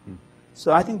contextually.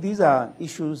 So I think these are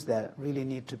issues that really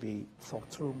need to be thought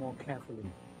through more carefully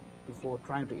before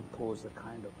trying to impose a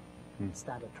kind of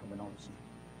standard terminology.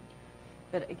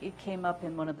 But it came up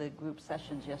in one of the group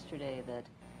sessions yesterday that,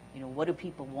 what do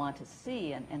people want to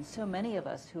see? And so many of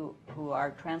us who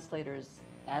are translators,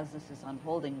 as this is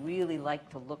unfolding, really like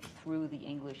to look through the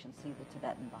English and see the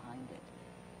Tibetan behind it.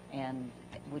 And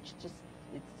which just,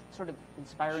 it's sort of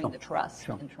inspiring the trust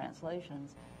in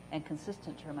translations. And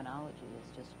consistent terminology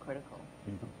is just critical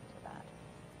to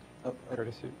that.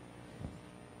 Curtis,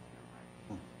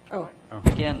 Oh,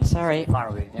 again, sorry. Far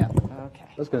away, yeah. Okay.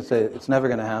 I was going to say, it's never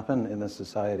going to happen in this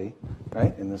society,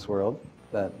 right? In this world,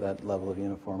 that level of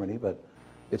uniformity. But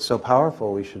it's so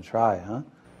powerful, we should try, huh?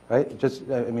 Right? Just,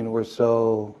 we're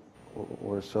so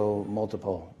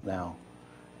multiple now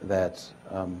that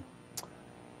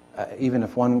even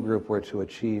if one group were to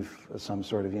achieve some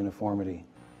sort of uniformity,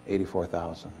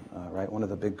 84,000, right? One of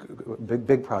the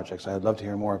big projects. I'd love to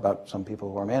hear more about some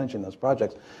people who are managing those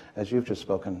projects, as you've just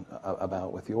spoken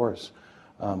about with yours.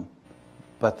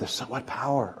 But there's so much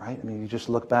power, right? I mean, you just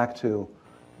look back to,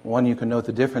 one, you can note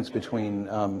the difference between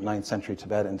 9th century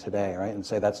Tibet and today, right? And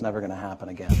say that's never going to happen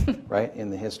again, right? In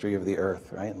the history of the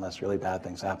earth, right? Unless really bad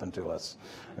things happen to us,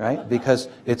 right? Because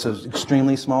it's an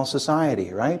extremely small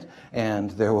society, right?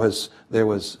 And there was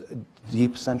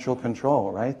deep central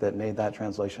control, right? That made that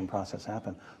translation process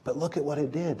happen. But look at what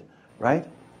it did, right?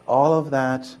 All of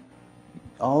that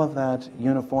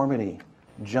uniformity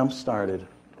jump-started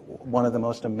one of the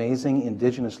most amazing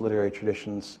indigenous literary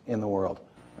traditions in the world,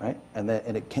 right? And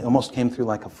it almost came through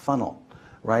like a funnel,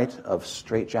 right, of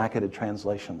straight-jacketed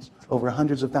translations over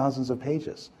hundreds of thousands of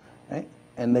pages, right?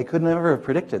 And they could never have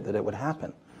predicted that it would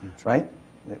happen, right?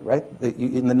 Right?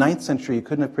 In the 9th century, you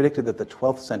couldn't have predicted that the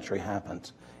 12th century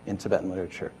happened in Tibetan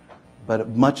literature. But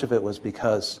much of it was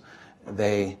because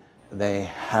they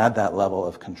had that level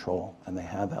of control and they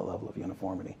had that level of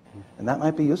uniformity. And that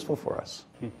might be useful for us.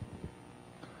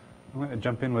 I'm going to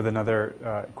jump in with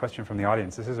another question from the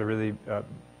audience. This is a really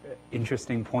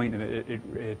interesting point, and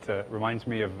it reminds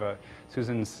me of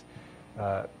Susan's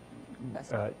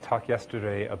talk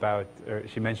yesterday about,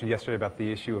 she mentioned yesterday about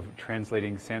the issue of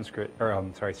translating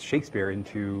Shakespeare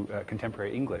into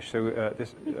contemporary English. So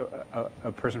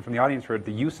a person from the audience wrote,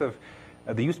 the use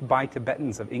by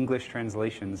Tibetans of English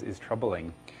translations is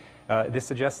troubling. This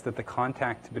suggests that the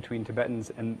contact between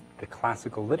Tibetans and the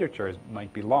classical literature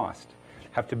might be lost.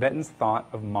 Have Tibetans thought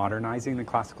of modernizing the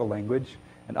classical language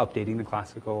and updating the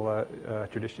classical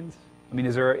traditions? I mean,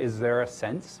 is there a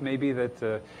sense maybe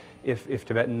that if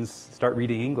Tibetans start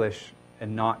reading English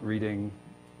and not reading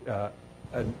a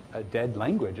dead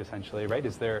language, essentially, right?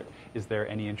 Is there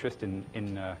any interest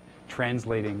in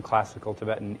translating classical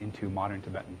Tibetan into modern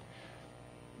Tibetan?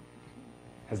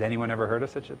 Has anyone ever heard of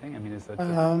such a thing? I mean, is that?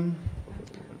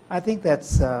 I think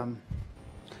that's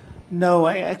no.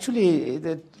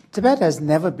 Tibet has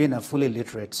never been a fully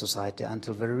literate society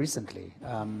until very recently.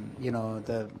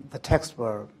 The texts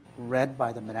were read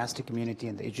by the monastic community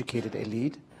and the educated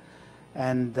elite,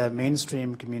 and the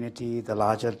mainstream community, the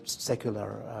larger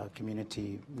secular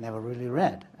community, never really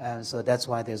read. And so that's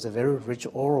why there's a very rich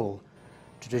oral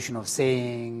tradition of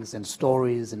sayings and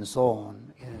stories and so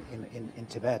on in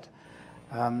Tibet.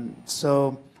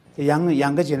 So the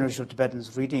younger generation of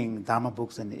Tibetans reading Dharma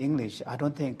books in English, I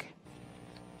don't think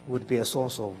would be a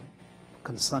source of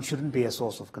concern, shouldn't be a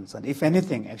source of concern. If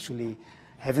anything, actually,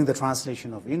 having the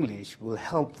translation of English will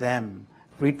help them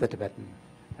read the Tibetan,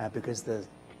 because the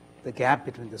gap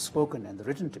between the spoken and the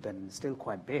written Tibetan is still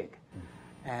quite big.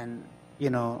 And,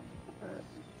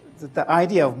 the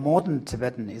idea of modern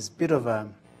Tibetan is a bit of a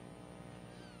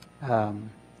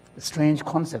strange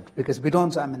concept, because we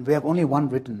have only one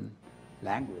written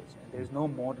language, and there's no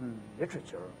modern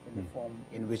literature in the form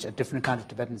in which a different kind of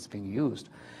Tibetan is being used.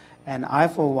 And I,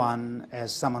 for one,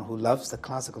 as someone who loves the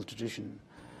classical tradition,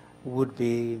 would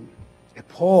be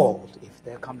appalled if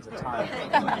there comes a time,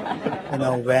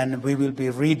 when we will be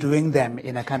redoing them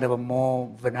in a kind of a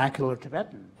more vernacular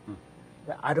Tibetan.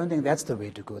 But I don't think that's the way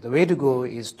to go. The way to go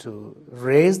is to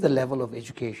raise the level of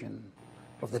education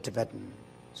of the Tibetan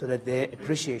so that their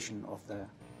appreciation of the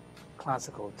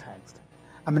classical text.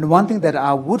 I mean, one thing that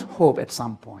I would hope at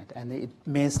some point, and it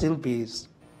may still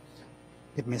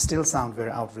sound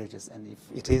very outrageous, and if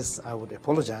it is, I would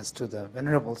apologize to the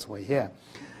venerables who are here.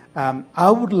 I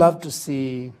would love to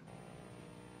see,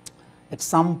 at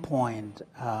some point,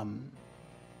 a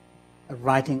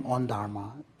writing on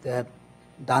Dharma that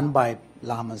done by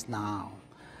lamas now,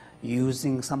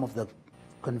 using some of the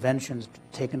conventions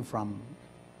taken from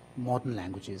modern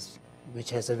languages, which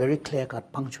has a very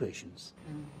clear-cut punctuations.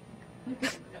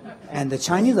 And the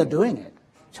Chinese are doing it.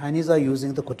 Chinese are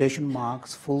using the quotation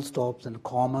marks, full stops, and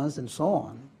commas, and so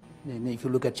on. And if you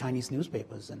look at Chinese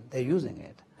newspapers, and they're using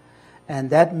it. And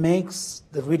that makes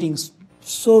the reading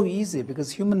so easy,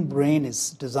 because human brain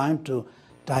is designed to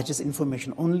digest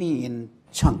information only in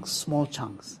chunks, small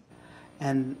chunks.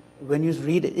 And when you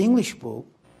read an English book,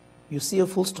 you see a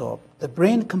full stop, the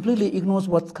brain completely ignores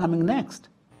what's coming next.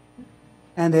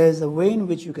 And there's a way in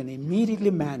which you can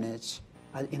immediately manage,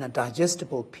 in a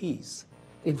digestible piece,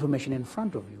 information in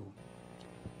front of you.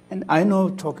 And I know,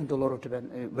 talking to a lot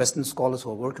of Western scholars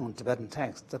who are working on Tibetan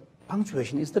texts, the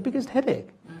punctuation is the biggest headache.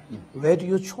 Where do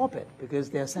you chop it? Because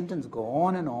their sentences go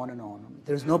on and on and on.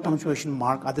 There's no punctuation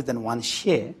mark other than one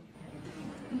she.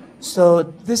 So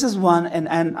this is one,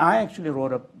 and I actually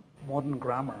wrote a modern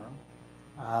grammar,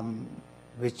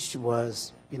 which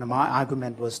was, my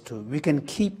argument was we can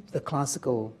keep the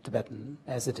classical Tibetan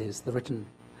as it is, the written,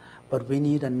 but we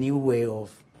need a new way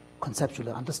of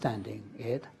conceptually understanding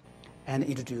it, and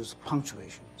introduce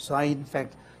punctuation. So I, in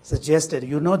fact, suggested,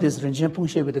 you know this rgyan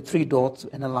punctuation with the 3 dots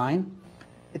in a line?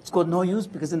 It's got no use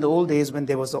because in the old days when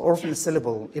there was an orphan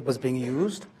syllable, it was being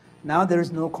used. Now there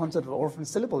is no concept of orphan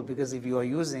syllable because if you are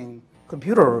using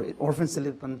computer, orphan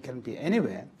syllable can be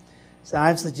anywhere. So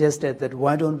I've suggested that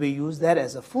why don't we use that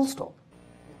as a full stop?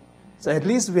 So at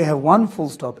least we have one full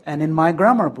stop. And in my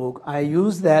grammar book, I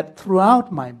use that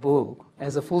throughout my book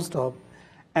as a full stop,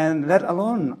 and let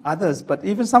alone others. But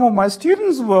even some of my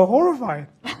students were horrified.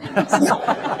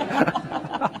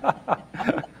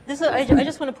 I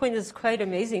just want to point this quite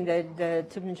amazing that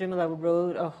Thupten Jinpa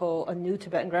wrote a new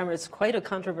Tibetan grammar. It's quite a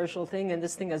controversial thing, and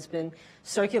this thing has been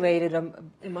circulated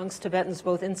amongst Tibetans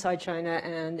both inside China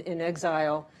and in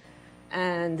exile.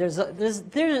 And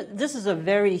this is a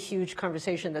very huge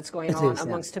conversation that's going on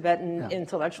amongst Tibetan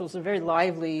intellectuals, a very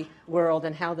lively world,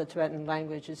 and how the Tibetan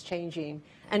language is changing.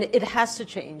 And it has to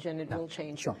change, and it will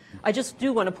change. Sure. I just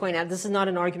do want to point out, this is not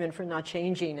an argument for not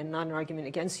changing and not an argument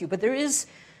against you, but there is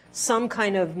some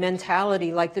kind of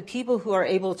mentality, like the people who are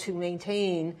able to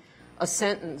maintain a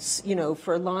sentence, you know,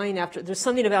 for a line after, there's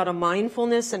something about a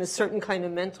mindfulness and a certain kind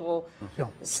of mental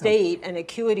state and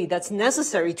acuity that's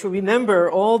necessary to remember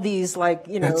all these, like,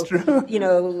 you know,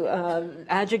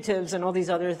 adjectives and all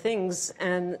these other things,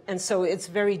 and so it's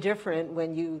very different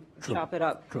when you chop it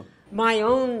up. True. My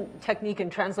own technique in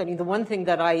translating, the one thing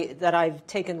that I've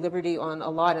taken liberty on a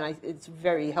lot, and it's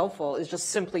very helpful, is just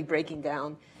simply breaking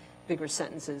down bigger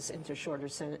sentences into shorter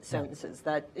sentences.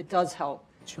 That it does help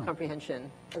comprehension,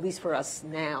 at least for us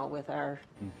now with our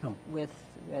with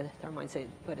our mindset.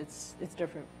 But it's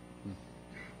different.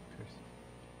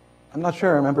 I'm not sure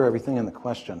I remember everything in the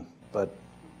question, but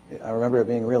I remember it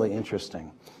being really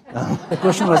interesting. The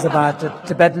question was about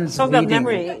Tibetans Talk reading. about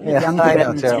memory. Young I know,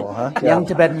 Tibetans, terrible, huh? young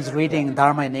Tibetans reading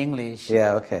Dharma in English.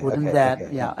 Yeah, okay. Wouldn't okay, that,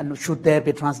 okay. yeah, and should that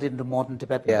be translated into modern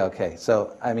Tibetan? Yeah, okay.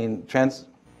 So, I mean,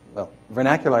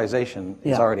 vernacularization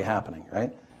is already happening,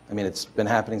 right? I mean, it's been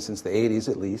happening since the 80s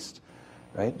at least,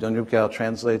 right? Dongdrup Gyal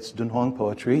translates Dunhuang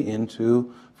poetry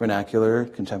into vernacular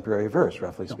contemporary verse,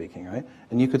 roughly speaking, right?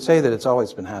 And you could say that it's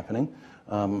always been happening.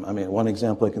 I mean, one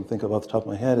example I can think of off the top of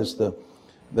my head is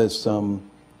this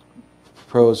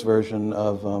prose version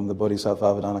of the Bodhisattva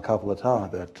Avadana Kapalata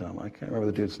that, I can't remember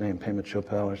the dude's name, Payment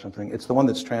Chopel or something. It's the one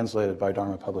that's translated by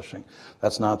Dharma Publishing.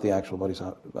 That's not the actual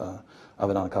Bodhisattva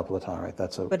Avadana Kapalata, right?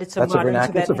 But it's a modern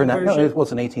Tibetan version. No, well,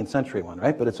 it's an 18th century one,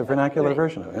 right? But it's a vernacular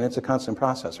version of it, and it's a constant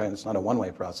process, right? It's not a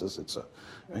one-way process. It's a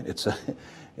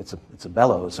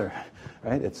bellows, or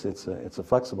right? It's a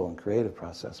flexible and creative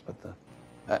process. But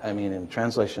I mean, in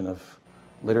translation of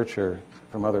literature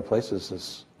from other places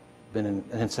has been an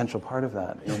essential part of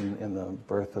that in the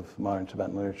birth of modern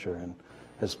Tibetan literature, and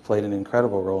has played an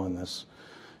incredible role in this.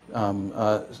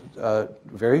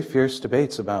 Very fierce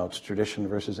debates about tradition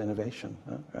versus innovation,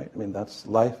 right? I mean, that's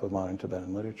the life of modern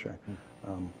Tibetan literature.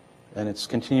 And it's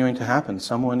continuing to happen.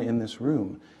 Someone in this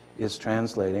room is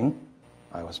translating,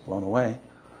 I was blown away,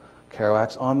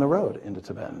 Kerouac's On the Road into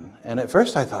Tibetan. And at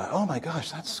first I thought, oh my gosh,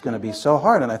 that's going to be so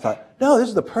hard. And I thought, no, this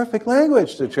is the perfect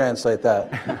language to translate that.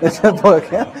 It's a book.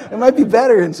 It might be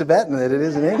better in Tibetan than it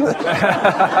is in English.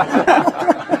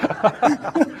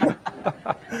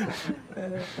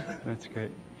 That's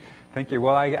great. Thank you.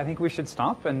 Well, I think we should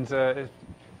stop, and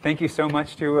thank you so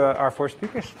much to our 4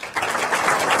 speakers.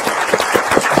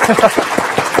 Thank you.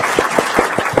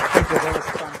 That was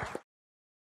fun.